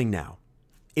with something now,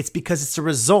 it's because it's a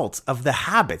result of the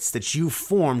habits that you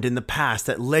formed in the past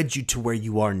that led you to where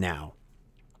you are now.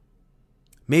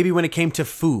 Maybe when it came to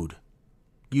food,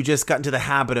 you just got into the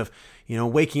habit of,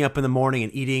 waking up in the morning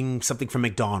and eating something from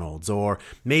McDonald's. Or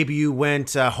maybe you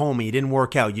went home and you didn't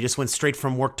work out. You just went straight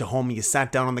from work to home and you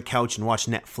sat down on the couch and watched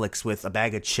Netflix with a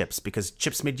bag of chips because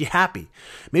chips made you happy.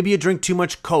 Maybe you drink too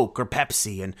much Coke or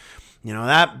Pepsi and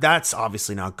that's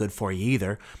obviously not good for you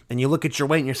either. And you look at your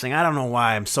weight and you're saying, I don't know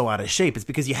why I'm so out of shape. It's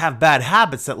because you have bad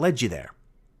habits that led you there.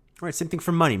 All right, same thing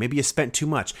for money. Maybe you spent too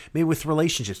much. Maybe with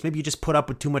relationships. Maybe you just put up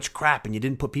with too much crap and you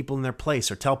didn't put people in their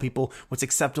place or tell people what's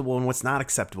acceptable and what's not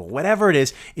acceptable. Whatever it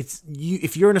is, it's you.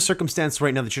 If you're in a circumstance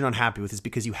right now that you're not happy with, it's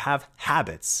because you have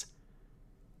habits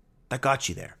that got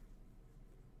you there.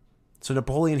 So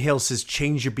Napoleon Hill says,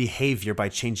 change your behavior by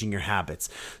changing your habits.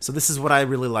 So this is what I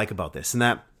really like about this, and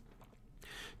that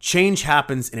change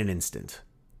happens in an instant.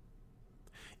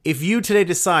 If you today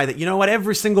decide that,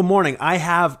 every single morning I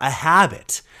have a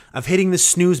habit of hitting the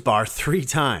snooze bar 3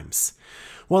 times.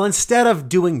 Well, instead of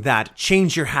doing that,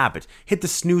 change your habit. Hit the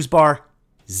snooze bar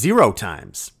 0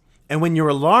 times. And when your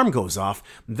alarm goes off,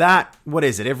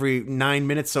 every 9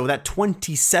 minutes, so that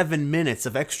 27 minutes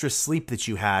of extra sleep that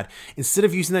you had, instead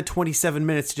of using that 27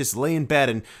 minutes to just lay in bed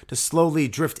and to slowly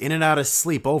drift in and out of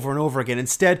sleep over and over again,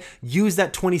 instead, use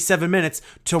that 27 minutes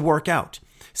to work out.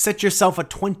 Set yourself a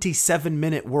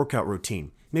 27-minute workout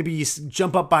routine. Maybe you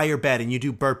jump up by your bed and you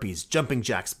do burpees, jumping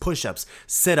jacks, push-ups,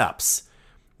 sit-ups.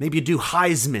 Maybe you do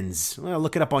Heisman's. Well,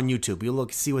 look it up on YouTube. You'll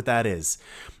see what that is.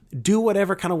 Do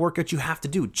whatever kind of workout you have to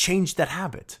do. Change that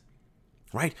habit,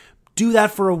 right? Do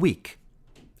that for a week,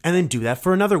 and then do that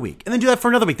for another week, and then do that for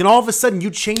another week. Then all of a sudden, you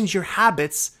change your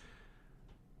habits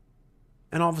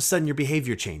And all of a sudden, your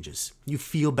behavior changes. You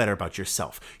feel better about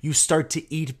yourself. You start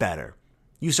to eat better.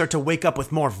 You start to wake up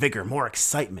with more vigor, more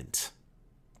excitement.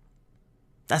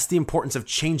 That's the importance of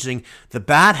changing the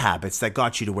bad habits that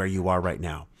got you to where you are right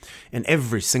now. And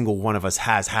every single one of us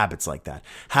has habits like that.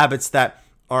 Habits that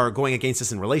are going against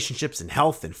us in relationships, in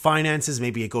health, in finances.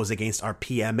 Maybe it goes against our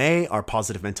PMA, our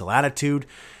positive mental attitude.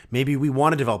 Maybe we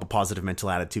want to develop a positive mental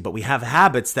attitude, but we have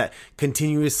habits that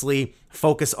continuously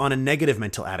focus on a negative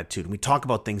mental attitude. And we talk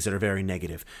about things that are very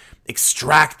negative.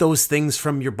 Extract those things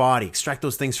from your body, extract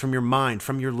those things from your mind,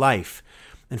 from your life,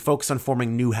 and focus on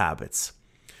forming new habits.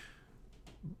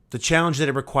 The challenge that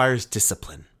it requires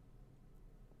discipline.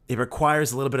 It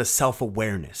requires a little bit of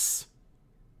self-awareness.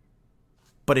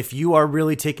 But if you are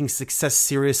really taking success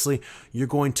seriously, you're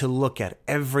going to look at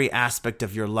every aspect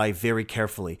of your life very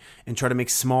carefully and try to make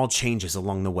small changes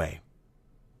along the way.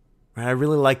 Right? I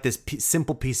really like this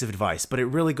simple piece of advice, but it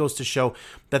really goes to show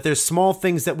that there's small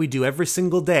things that we do every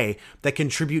single day that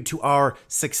contribute to our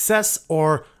success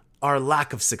or our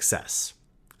lack of success.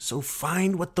 So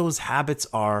find what those habits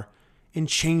are and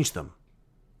change them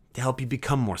to help you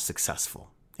become more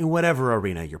successful in whatever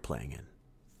arena you're playing in.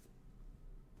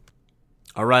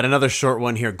 All right, another short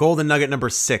one here. Golden nugget number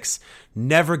 6.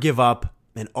 Never give up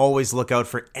and always look out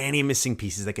for any missing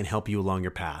pieces that can help you along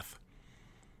your path.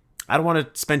 I don't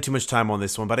want to spend too much time on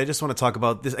this one, but I just want to talk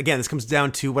about this. Again, this comes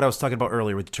down to what I was talking about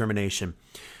earlier with determination.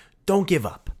 Don't give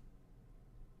up.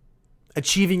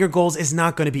 Achieving your goals is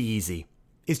not going to be easy.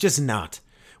 It's just not.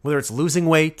 Whether it's losing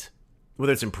weight,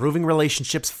 whether it's improving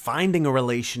relationships, finding a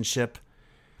relationship,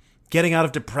 getting out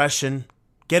of depression,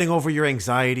 getting over your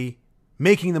anxiety,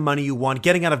 making the money you want,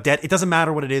 getting out of debt, it doesn't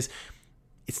matter what it is.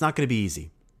 It's not going to be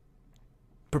easy.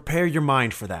 Prepare your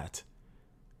mind for that.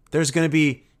 There's going to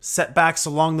be setbacks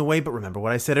along the way, but remember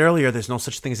what I said earlier, there's no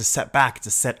such thing as a setback, it's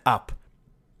a set up.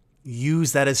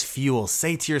 Use that as fuel.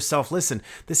 Say to yourself, listen,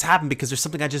 this happened because there's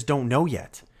something I just don't know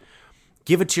yet.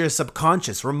 Give it to your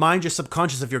subconscious. Remind your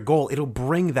subconscious of your goal. It'll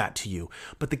bring that to you.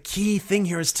 But the key thing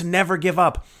here is to never give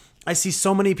up. I see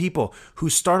so many people who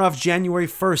start off January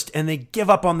 1st and they give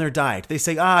up on their diet. They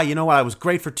say, you know what? I was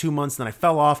great for 2 months, then I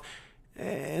fell off,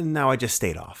 and now I just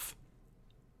stayed off.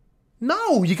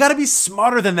 No, you got to be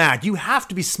smarter than that. You have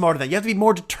to be smarter than that. You have to be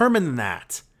more determined than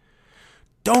that.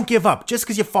 Don't give up. Just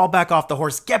because you fall back off the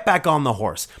horse, get back on the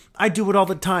horse. I do it all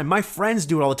the time. My friends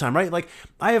do it all the time, right? Like,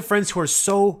 I have friends who are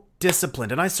so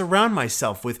disciplined, and I surround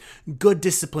myself with good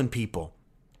disciplined people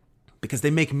because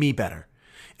they make me better.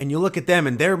 And you look at them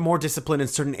and they're more disciplined in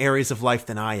certain areas of life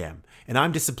than I am. And I'm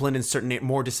more disciplined in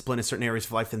certain areas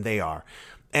of life than they are.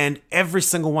 And every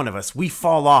single one of us, we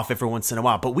fall off every once in a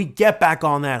while, but we get back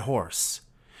on that horse.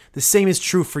 The same is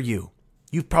true for you.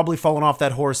 You've probably fallen off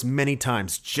that horse many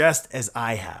times, just as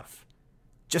I have.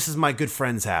 Just as my good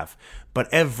friends have.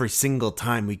 But every single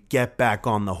time we get back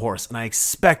on the horse, and I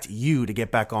expect you to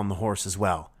get back on the horse as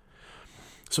well.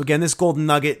 So again, this golden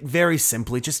nugget, very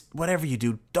simply, just whatever you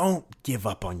do, don't give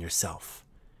up on yourself.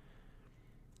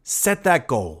 Set that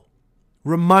goal.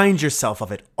 Remind yourself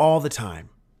of it all the time.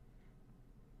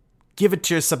 Give it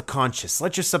to your subconscious.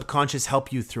 Let your subconscious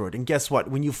help you through it. And guess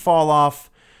what? When you fall off,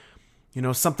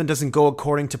 something doesn't go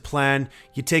according to plan,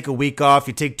 you take a week off,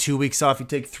 you take 2 weeks off, you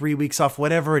take 3 weeks off,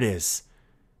 whatever it is.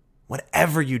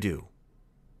 Whatever you do,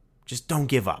 just don't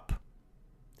give up.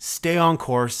 Stay on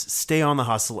course, stay on the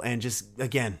hustle, and just,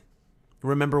 again,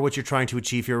 remember what you're trying to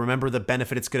achieve here. Remember the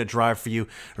benefit it's going to drive for you.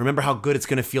 Remember how good it's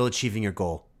going to feel achieving your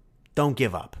goal. Don't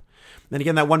give up. And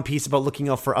again, that one piece about looking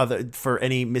out for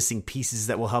any missing pieces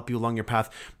that will help you along your path.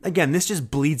 Again, this just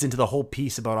bleeds into the whole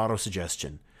piece about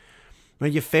autosuggestion.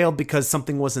 When you failed because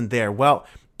something wasn't there, well,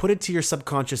 put it to your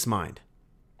subconscious mind.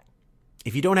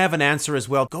 If you don't have an answer as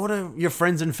well, go to your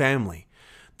friends and family.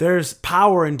 There's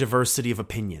power in diversity of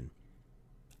opinion.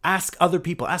 Ask other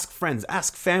people, ask friends,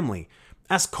 ask family,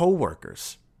 ask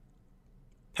coworkers.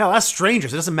 Hell, ask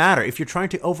strangers. It doesn't matter. If you're trying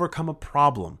to overcome a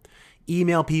problem,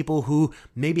 email people who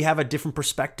maybe have a different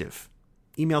perspective.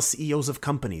 Email CEOs of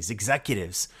companies,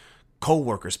 executives,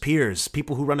 co-workers, peers,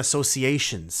 people who run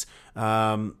associations,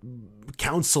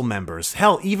 council members.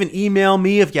 Hell, even email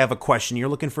me if you have a question. You're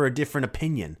looking for a different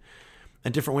opinion, a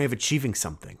different way of achieving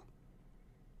something.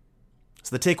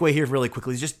 So the takeaway here really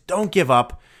quickly is just don't give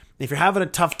up. If you're having a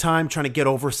tough time trying to get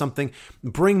over something,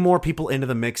 bring more people into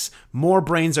the mix. More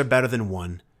brains are better than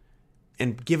one.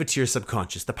 And give it to your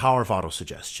subconscious, the power of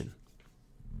autosuggestion.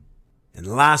 And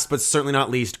last but certainly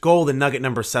not least, golden nugget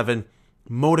number 7,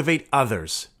 motivate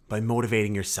others by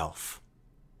motivating yourself.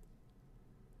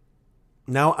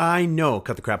 Now, I know,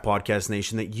 Cut the Crap Podcast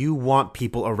Nation, that you want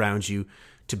people around you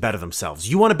to better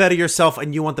themselves. You want to better yourself,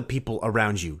 and you want the people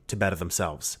around you to better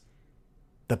themselves.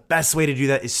 The best way to do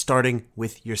that is starting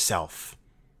with yourself.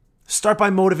 Start by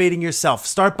motivating yourself.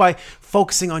 Start by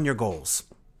focusing on your goals.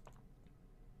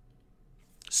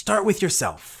 Start with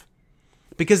yourself.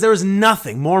 Because there is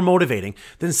nothing more motivating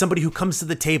than somebody who comes to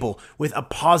the table with a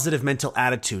positive mental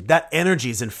attitude. That energy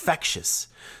is infectious.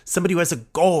 Somebody who has a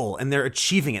goal and they're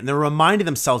achieving it and they're reminding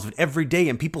themselves of it every day,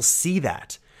 and people see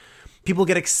that. People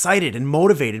get excited and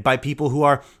motivated by people who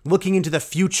are looking into the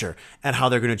future and how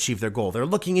they're going to achieve their goal. They're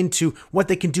looking into what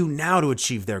they can do now to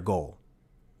achieve their goal.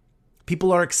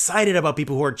 People are excited about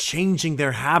people who are changing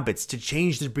their habits, to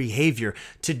change their behavior,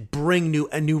 to bring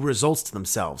new results to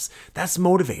themselves. That's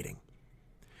motivating.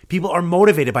 People are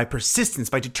motivated by persistence,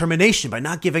 by determination, by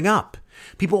not giving up.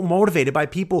 People are motivated by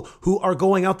people who are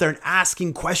going out there and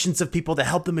asking questions of people to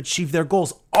help them achieve their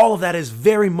goals. All of that is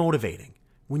very motivating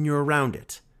when you're around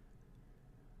it.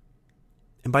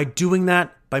 And by doing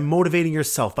that, by motivating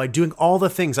yourself, by doing all the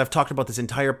things I've talked about this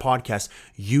entire podcast,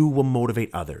 you will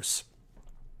motivate others.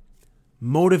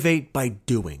 Motivate by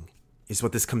doing is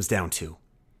what this comes down to.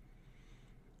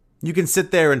 You can sit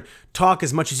there and talk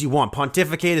as much as you want,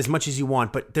 pontificate as much as you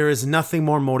want, but there is nothing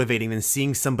more motivating than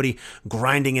seeing somebody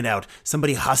grinding it out,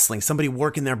 somebody hustling, somebody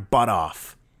working their butt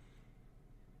off.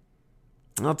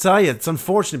 And I'll tell you, it's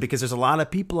unfortunate because there's a lot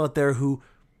of people out there who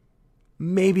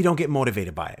maybe don't get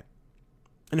motivated by it.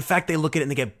 And in fact, they look at it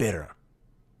and they get bitter.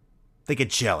 They get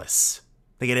jealous.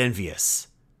 They get envious.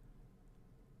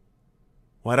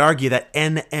 Well, I'd argue that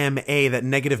NMA, that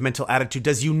negative mental attitude,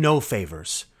 does you no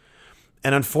favors.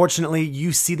 And unfortunately,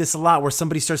 you see this a lot where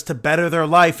somebody starts to better their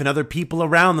life and other people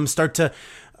around them start to,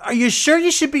 are you sure you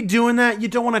should be doing that? You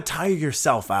don't want to tire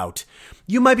yourself out.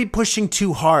 You might be pushing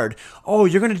too hard. Oh,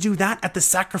 you're going to do that at the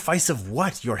sacrifice of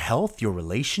what? Your health? Your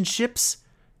relationships?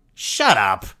 Shut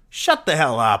up. Shut the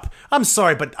hell up. I'm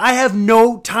sorry, but I have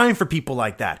no time for people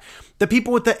like that. The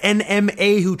people with the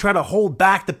NMA who try to hold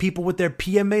back the people with their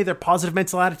PMA, their positive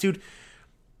mental attitude,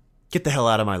 get the hell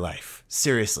out of my life.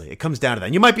 Seriously, it comes down to that.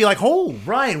 And you might be like, oh,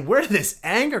 Ryan, where did this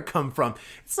anger come from?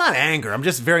 It's not anger. I'm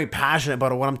just very passionate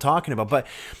about what I'm talking about. But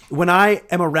when I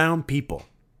am around people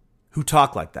who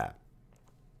talk like that,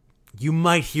 you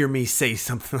might hear me say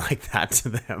something like that to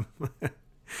them.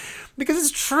 Because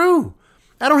it's true.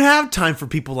 I don't have time for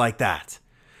people like that,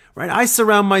 right? I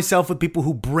surround myself with people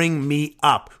who bring me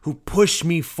up, who push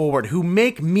me forward, who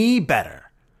make me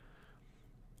better.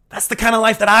 That's the kind of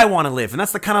life that I want to live, and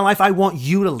that's the kind of life I want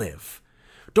you to live.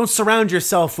 Don't surround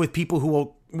yourself with people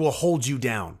who will hold you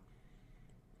down,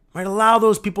 right? Allow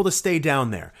those people to stay down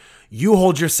there. You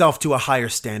hold yourself to a higher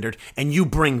standard, and you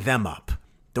bring them up.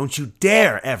 Don't you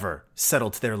dare ever settle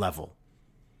to their level.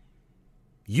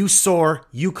 You soar,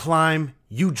 you climb,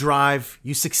 you drive,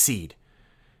 you succeed.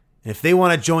 And if they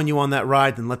want to join you on that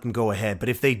ride, then let them go ahead. But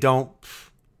if they don't,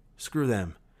 screw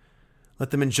them.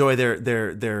 Let them enjoy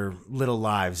their little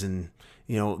lives and,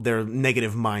 their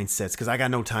negative mindsets, because I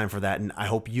got no time for that, and I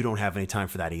hope you don't have any time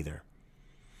for that either.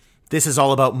 This is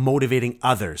all about motivating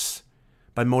others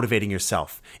by motivating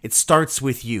yourself. It starts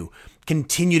with you.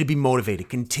 Continue to be motivated.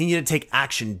 Continue to take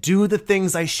action. Do the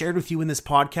things I shared with you in this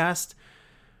podcast.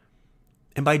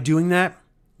 And by doing that,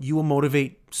 you will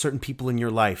motivate certain people in your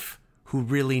life who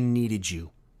really needed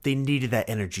you. They needed that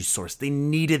energy source. They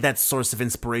needed that source of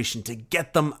inspiration to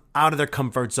get them out of their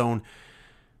comfort zone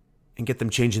and get them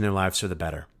changing their lives for the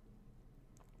better.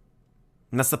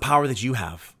 And that's the power that you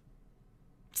have.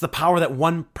 It's the power that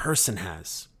one person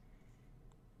has.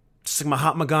 Just like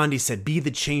Mahatma Gandhi said, be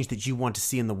the change that you want to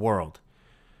see in the world.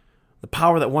 The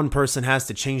power that one person has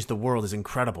to change the world is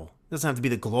incredible. It doesn't have to be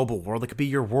the global world. It could be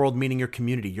your world, meaning your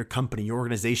community, your company, your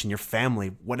organization, your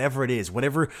family, whatever it is.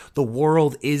 Whatever the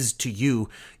world is to you,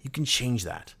 you can change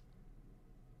that.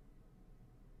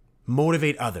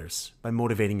 Motivate others by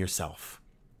motivating yourself.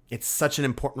 It's such an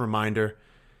important reminder,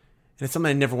 and it's something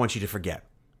I never want you to forget.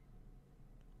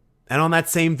 And on that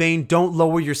same vein, don't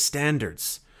lower your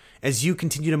standards. As you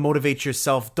continue to motivate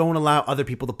yourself, don't allow other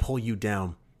people to pull you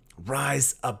down.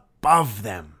 Rise above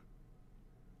them.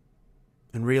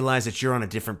 And realize that you're on a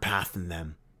different path than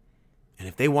them. And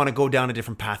if they want to go down a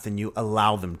different path than you,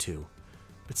 allow them to.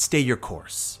 But stay your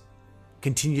course.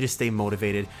 Continue to stay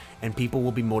motivated, and people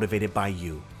will be motivated by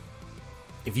you.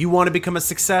 If you want to become a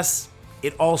success,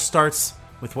 it all starts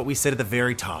with what we said at the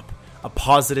very top, a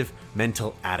positive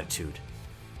mental attitude.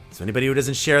 So anybody who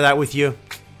doesn't share that with you,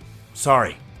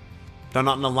 sorry. They're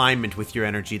not in alignment with your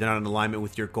energy. They're not in alignment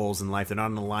with your goals in life. They're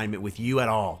not in alignment with you at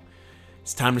all.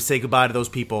 It's time to say goodbye to those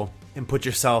people and put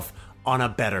yourself on a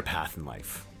better path in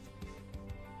life.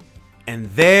 And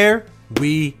there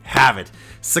we have it.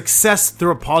 Success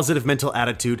Through a Positive Mental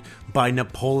Attitude by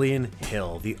Napoleon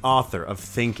Hill, the author of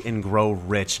Think and Grow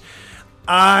Rich.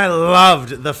 I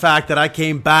loved the fact that I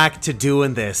came back to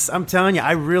doing this. I'm telling you,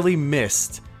 I really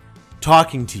missed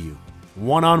talking to you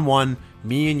one-on-one,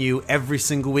 me and you, every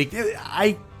single week.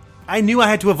 I knew I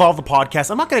had to evolve the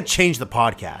podcast. I'm not going to change the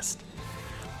podcast.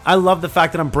 I love the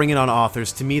fact that I'm bringing on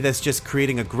authors. To me, that's just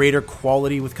creating a greater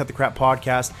quality with Cut the Crap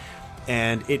podcast,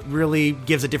 and it really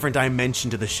gives a different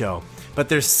dimension to the show. But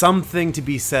there's something to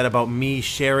be said about me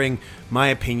sharing my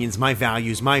opinions, my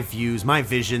values, my views, my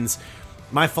visions,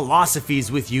 my philosophies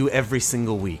with you every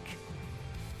single week.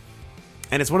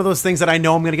 And it's one of those things that I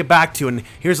know I'm going to get back to. And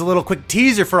here's a little quick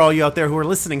teaser for all you out there who are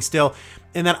listening still,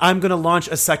 in that I'm going to launch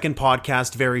a second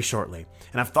podcast very shortly.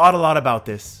 And I've thought a lot about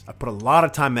this. I've put a lot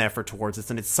of time and effort towards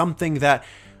this. And it's something that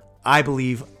I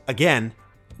believe, again,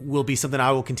 will be something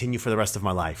I will continue for the rest of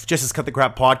my life. Just as Cut the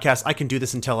Crap podcast, I can do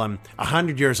this until I'm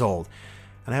 100 years old.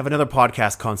 And I have another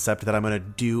podcast concept that I'm going to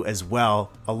do as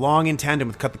well, along in tandem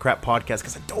with Cut the Crap podcast,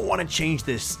 because I don't want to change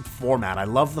this format. I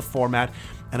love the format,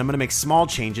 and I'm going to make small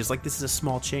changes. Like, this is a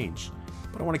small change,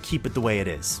 but I want to keep it the way it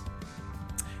is.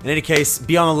 In any case,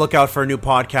 be on the lookout for a new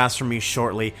podcast from me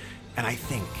shortly, and I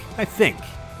think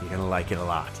you're going to like it a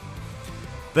lot.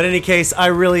 But in any case, I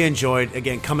really enjoyed,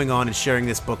 again, coming on and sharing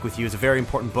this book with you. It's a very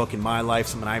important book in my life,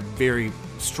 something I very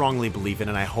strongly believe in,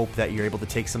 and I hope that you're able to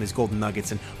take some of these golden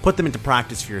nuggets and put them into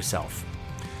practice for yourself.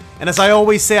 And as I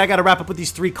always say, I got to wrap up with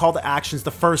these 3 call to actions.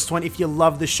 The first one, if you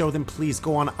love the show, then please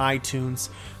go on iTunes,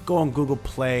 go on Google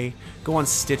Play, go on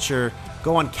Stitcher,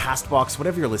 go on CastBox,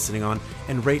 whatever you're listening on,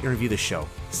 and rate and review the show.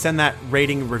 Send that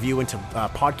rating review into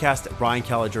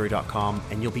podcast@ryancalajuri.com,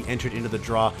 and you'll be entered into the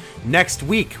draw next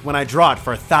week when I draw it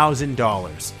for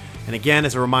 $1,000. And again,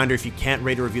 as a reminder, if you can't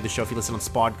rate or review the show, if you listen on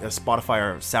Spotify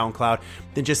or SoundCloud,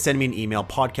 then just send me an email,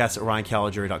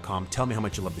 podcast@ryancalajuri.com. Tell me how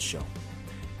much you love the show.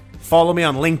 Follow me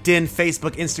on LinkedIn,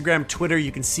 Facebook, Instagram, Twitter.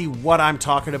 You can see what I'm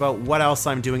talking about, what else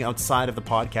I'm doing outside of the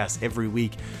podcast every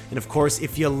week. And of course,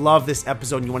 if you love this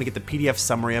episode and you want to get the PDF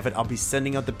summary of it, I'll be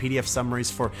sending out the PDF summaries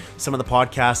for some of the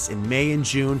podcasts in May and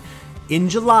June. In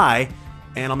July,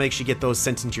 and I'll make sure you get those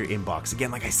sent into your inbox.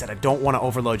 Again, like I said, I don't want to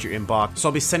overload your inbox, so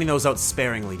I'll be sending those out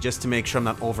sparingly just to make sure I'm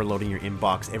not overloading your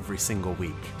inbox every single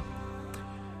week.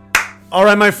 All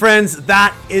right, my friends,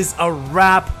 that is a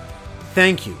wrap.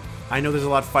 Thank you. I know there's a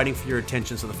lot fighting for your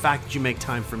attention, so the fact that you make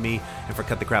time for me and for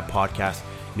Cut the Crap podcast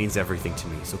means everything to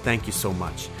me. So thank you so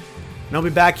much. And I'll be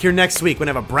back here next week when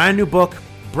I have a brand new book,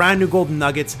 brand new golden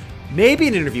nuggets, maybe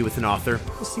an interview with an author.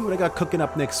 We'll see what I got cooking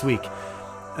up next week.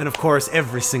 And of course,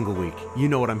 every single week, you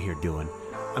know what I'm here doing.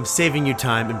 I'm saving you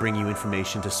time and bringing you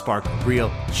information to spark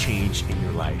real change in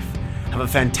your life. Have a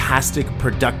fantastic,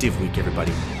 productive week,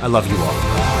 everybody. I love you all.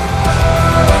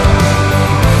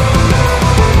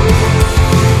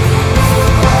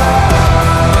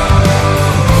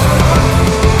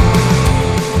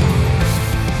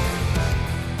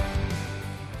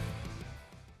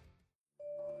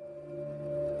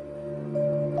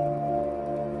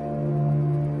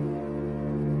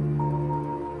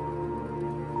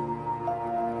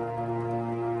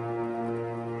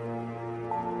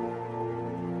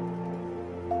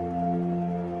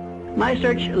 My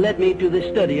search led me to the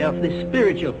study of the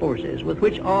spiritual forces with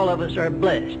which all of us are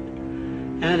blessed.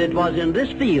 And it was in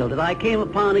this field that I came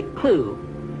upon a clue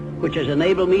which has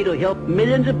enabled me to help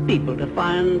millions of people to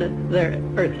find their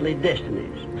earthly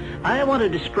destinies. I want to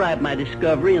describe my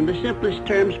discovery in the simplest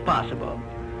terms possible,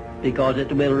 because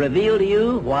it will reveal to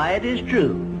you why it is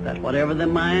true that whatever the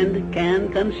mind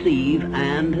can conceive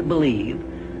and believe,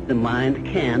 the mind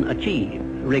can achieve,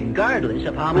 regardless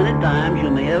of how many times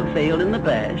you may have failed in the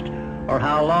past, or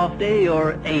how lofty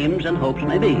your aims and hopes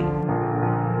may be.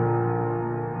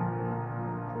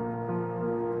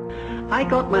 I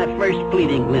caught my first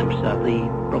fleeting glimpse of the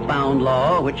profound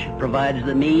law which provides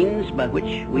the means by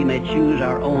which we may choose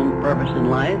our own purpose in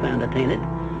life and attain it,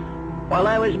 while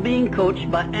I was being coached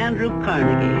by Andrew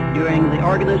Carnegie during the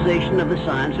organization of the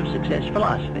Science of Success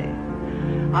philosophy.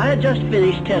 I had just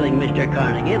finished telling Mr.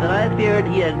 Carnegie that I feared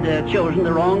he had chosen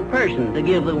the wrong person to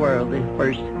give the world the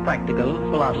first practical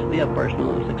philosophy of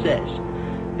personal success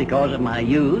because of my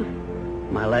youth,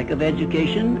 my lack of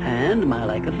education, and my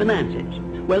lack of finances.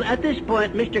 Well, at this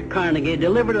point, Mr. Carnegie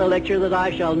delivered a lecture that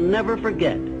I shall never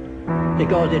forget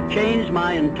because it changed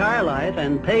my entire life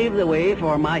and paved the way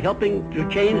for my helping to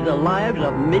change the lives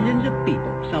of millions of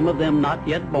people, some of them not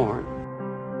yet born.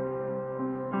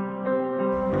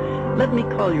 Let me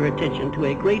call your attention to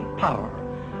a great power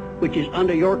which is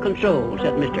under your control,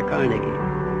 said Mr. Carnegie.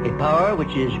 A power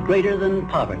which is greater than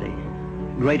poverty,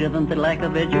 greater than the lack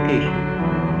of education,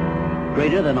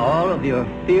 greater than all of your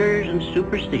fears and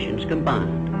superstitions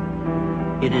combined.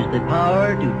 It is the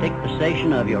power to take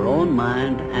possession of your own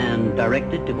mind and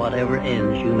direct it to whatever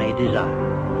ends you may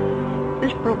desire.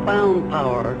 This profound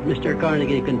power, Mr.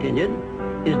 Carnegie continued,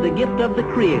 is the gift of the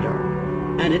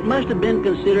Creator, and it must have been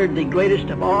considered the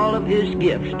greatest of all of his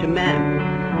gifts to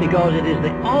man, because it is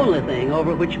the only thing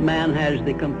over which man has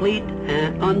the complete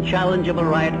and unchallengeable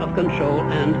right of control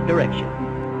and direction.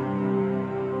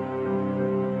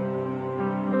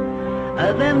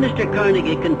 Then Mr.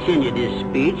 Carnegie continued his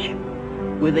speech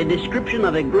with a description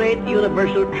of a great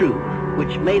universal truth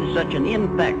which made such an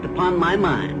impact upon my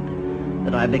mind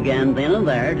that I began then and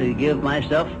there to give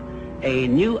myself a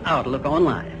new outlook on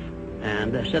life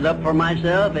and set up for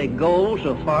myself a goal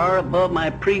so far above my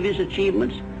previous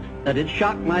achievements that it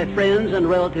shocked my friends and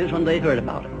relatives when they heard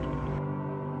about it.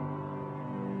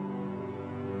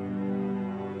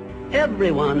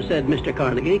 Everyone, said Mr.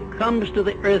 Carnegie, comes to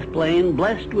the earth plane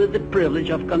blessed with the privilege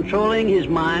of controlling his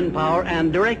mind power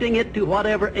and directing it to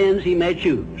whatever ends he may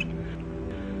choose.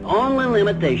 Only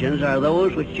limitations are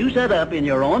those which you set up in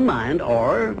your own mind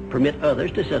or permit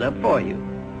others to set up for you.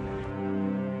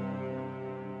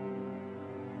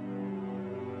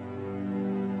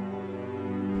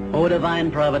 O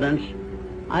divine providence,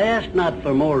 I ask not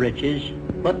for more riches,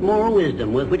 but more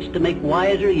wisdom with which to make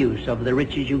wiser use of the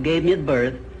riches you gave me at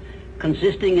birth,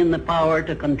 consisting in the power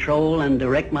to control and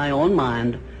direct my own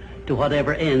mind to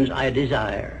whatever ends I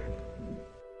desire.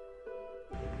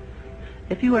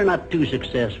 If you are not too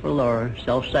successful or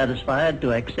self-satisfied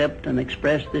to accept and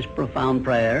express this profound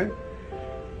prayer,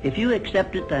 if you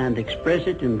accept it and express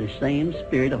it in the same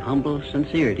spirit of humble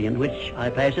sincerity in which I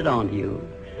pass it on to you,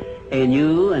 a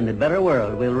new and a better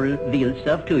world will reveal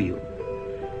itself to you.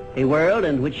 A world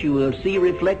in which you will see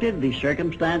reflected the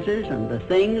circumstances and the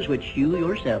things which you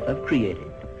yourself have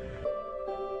created.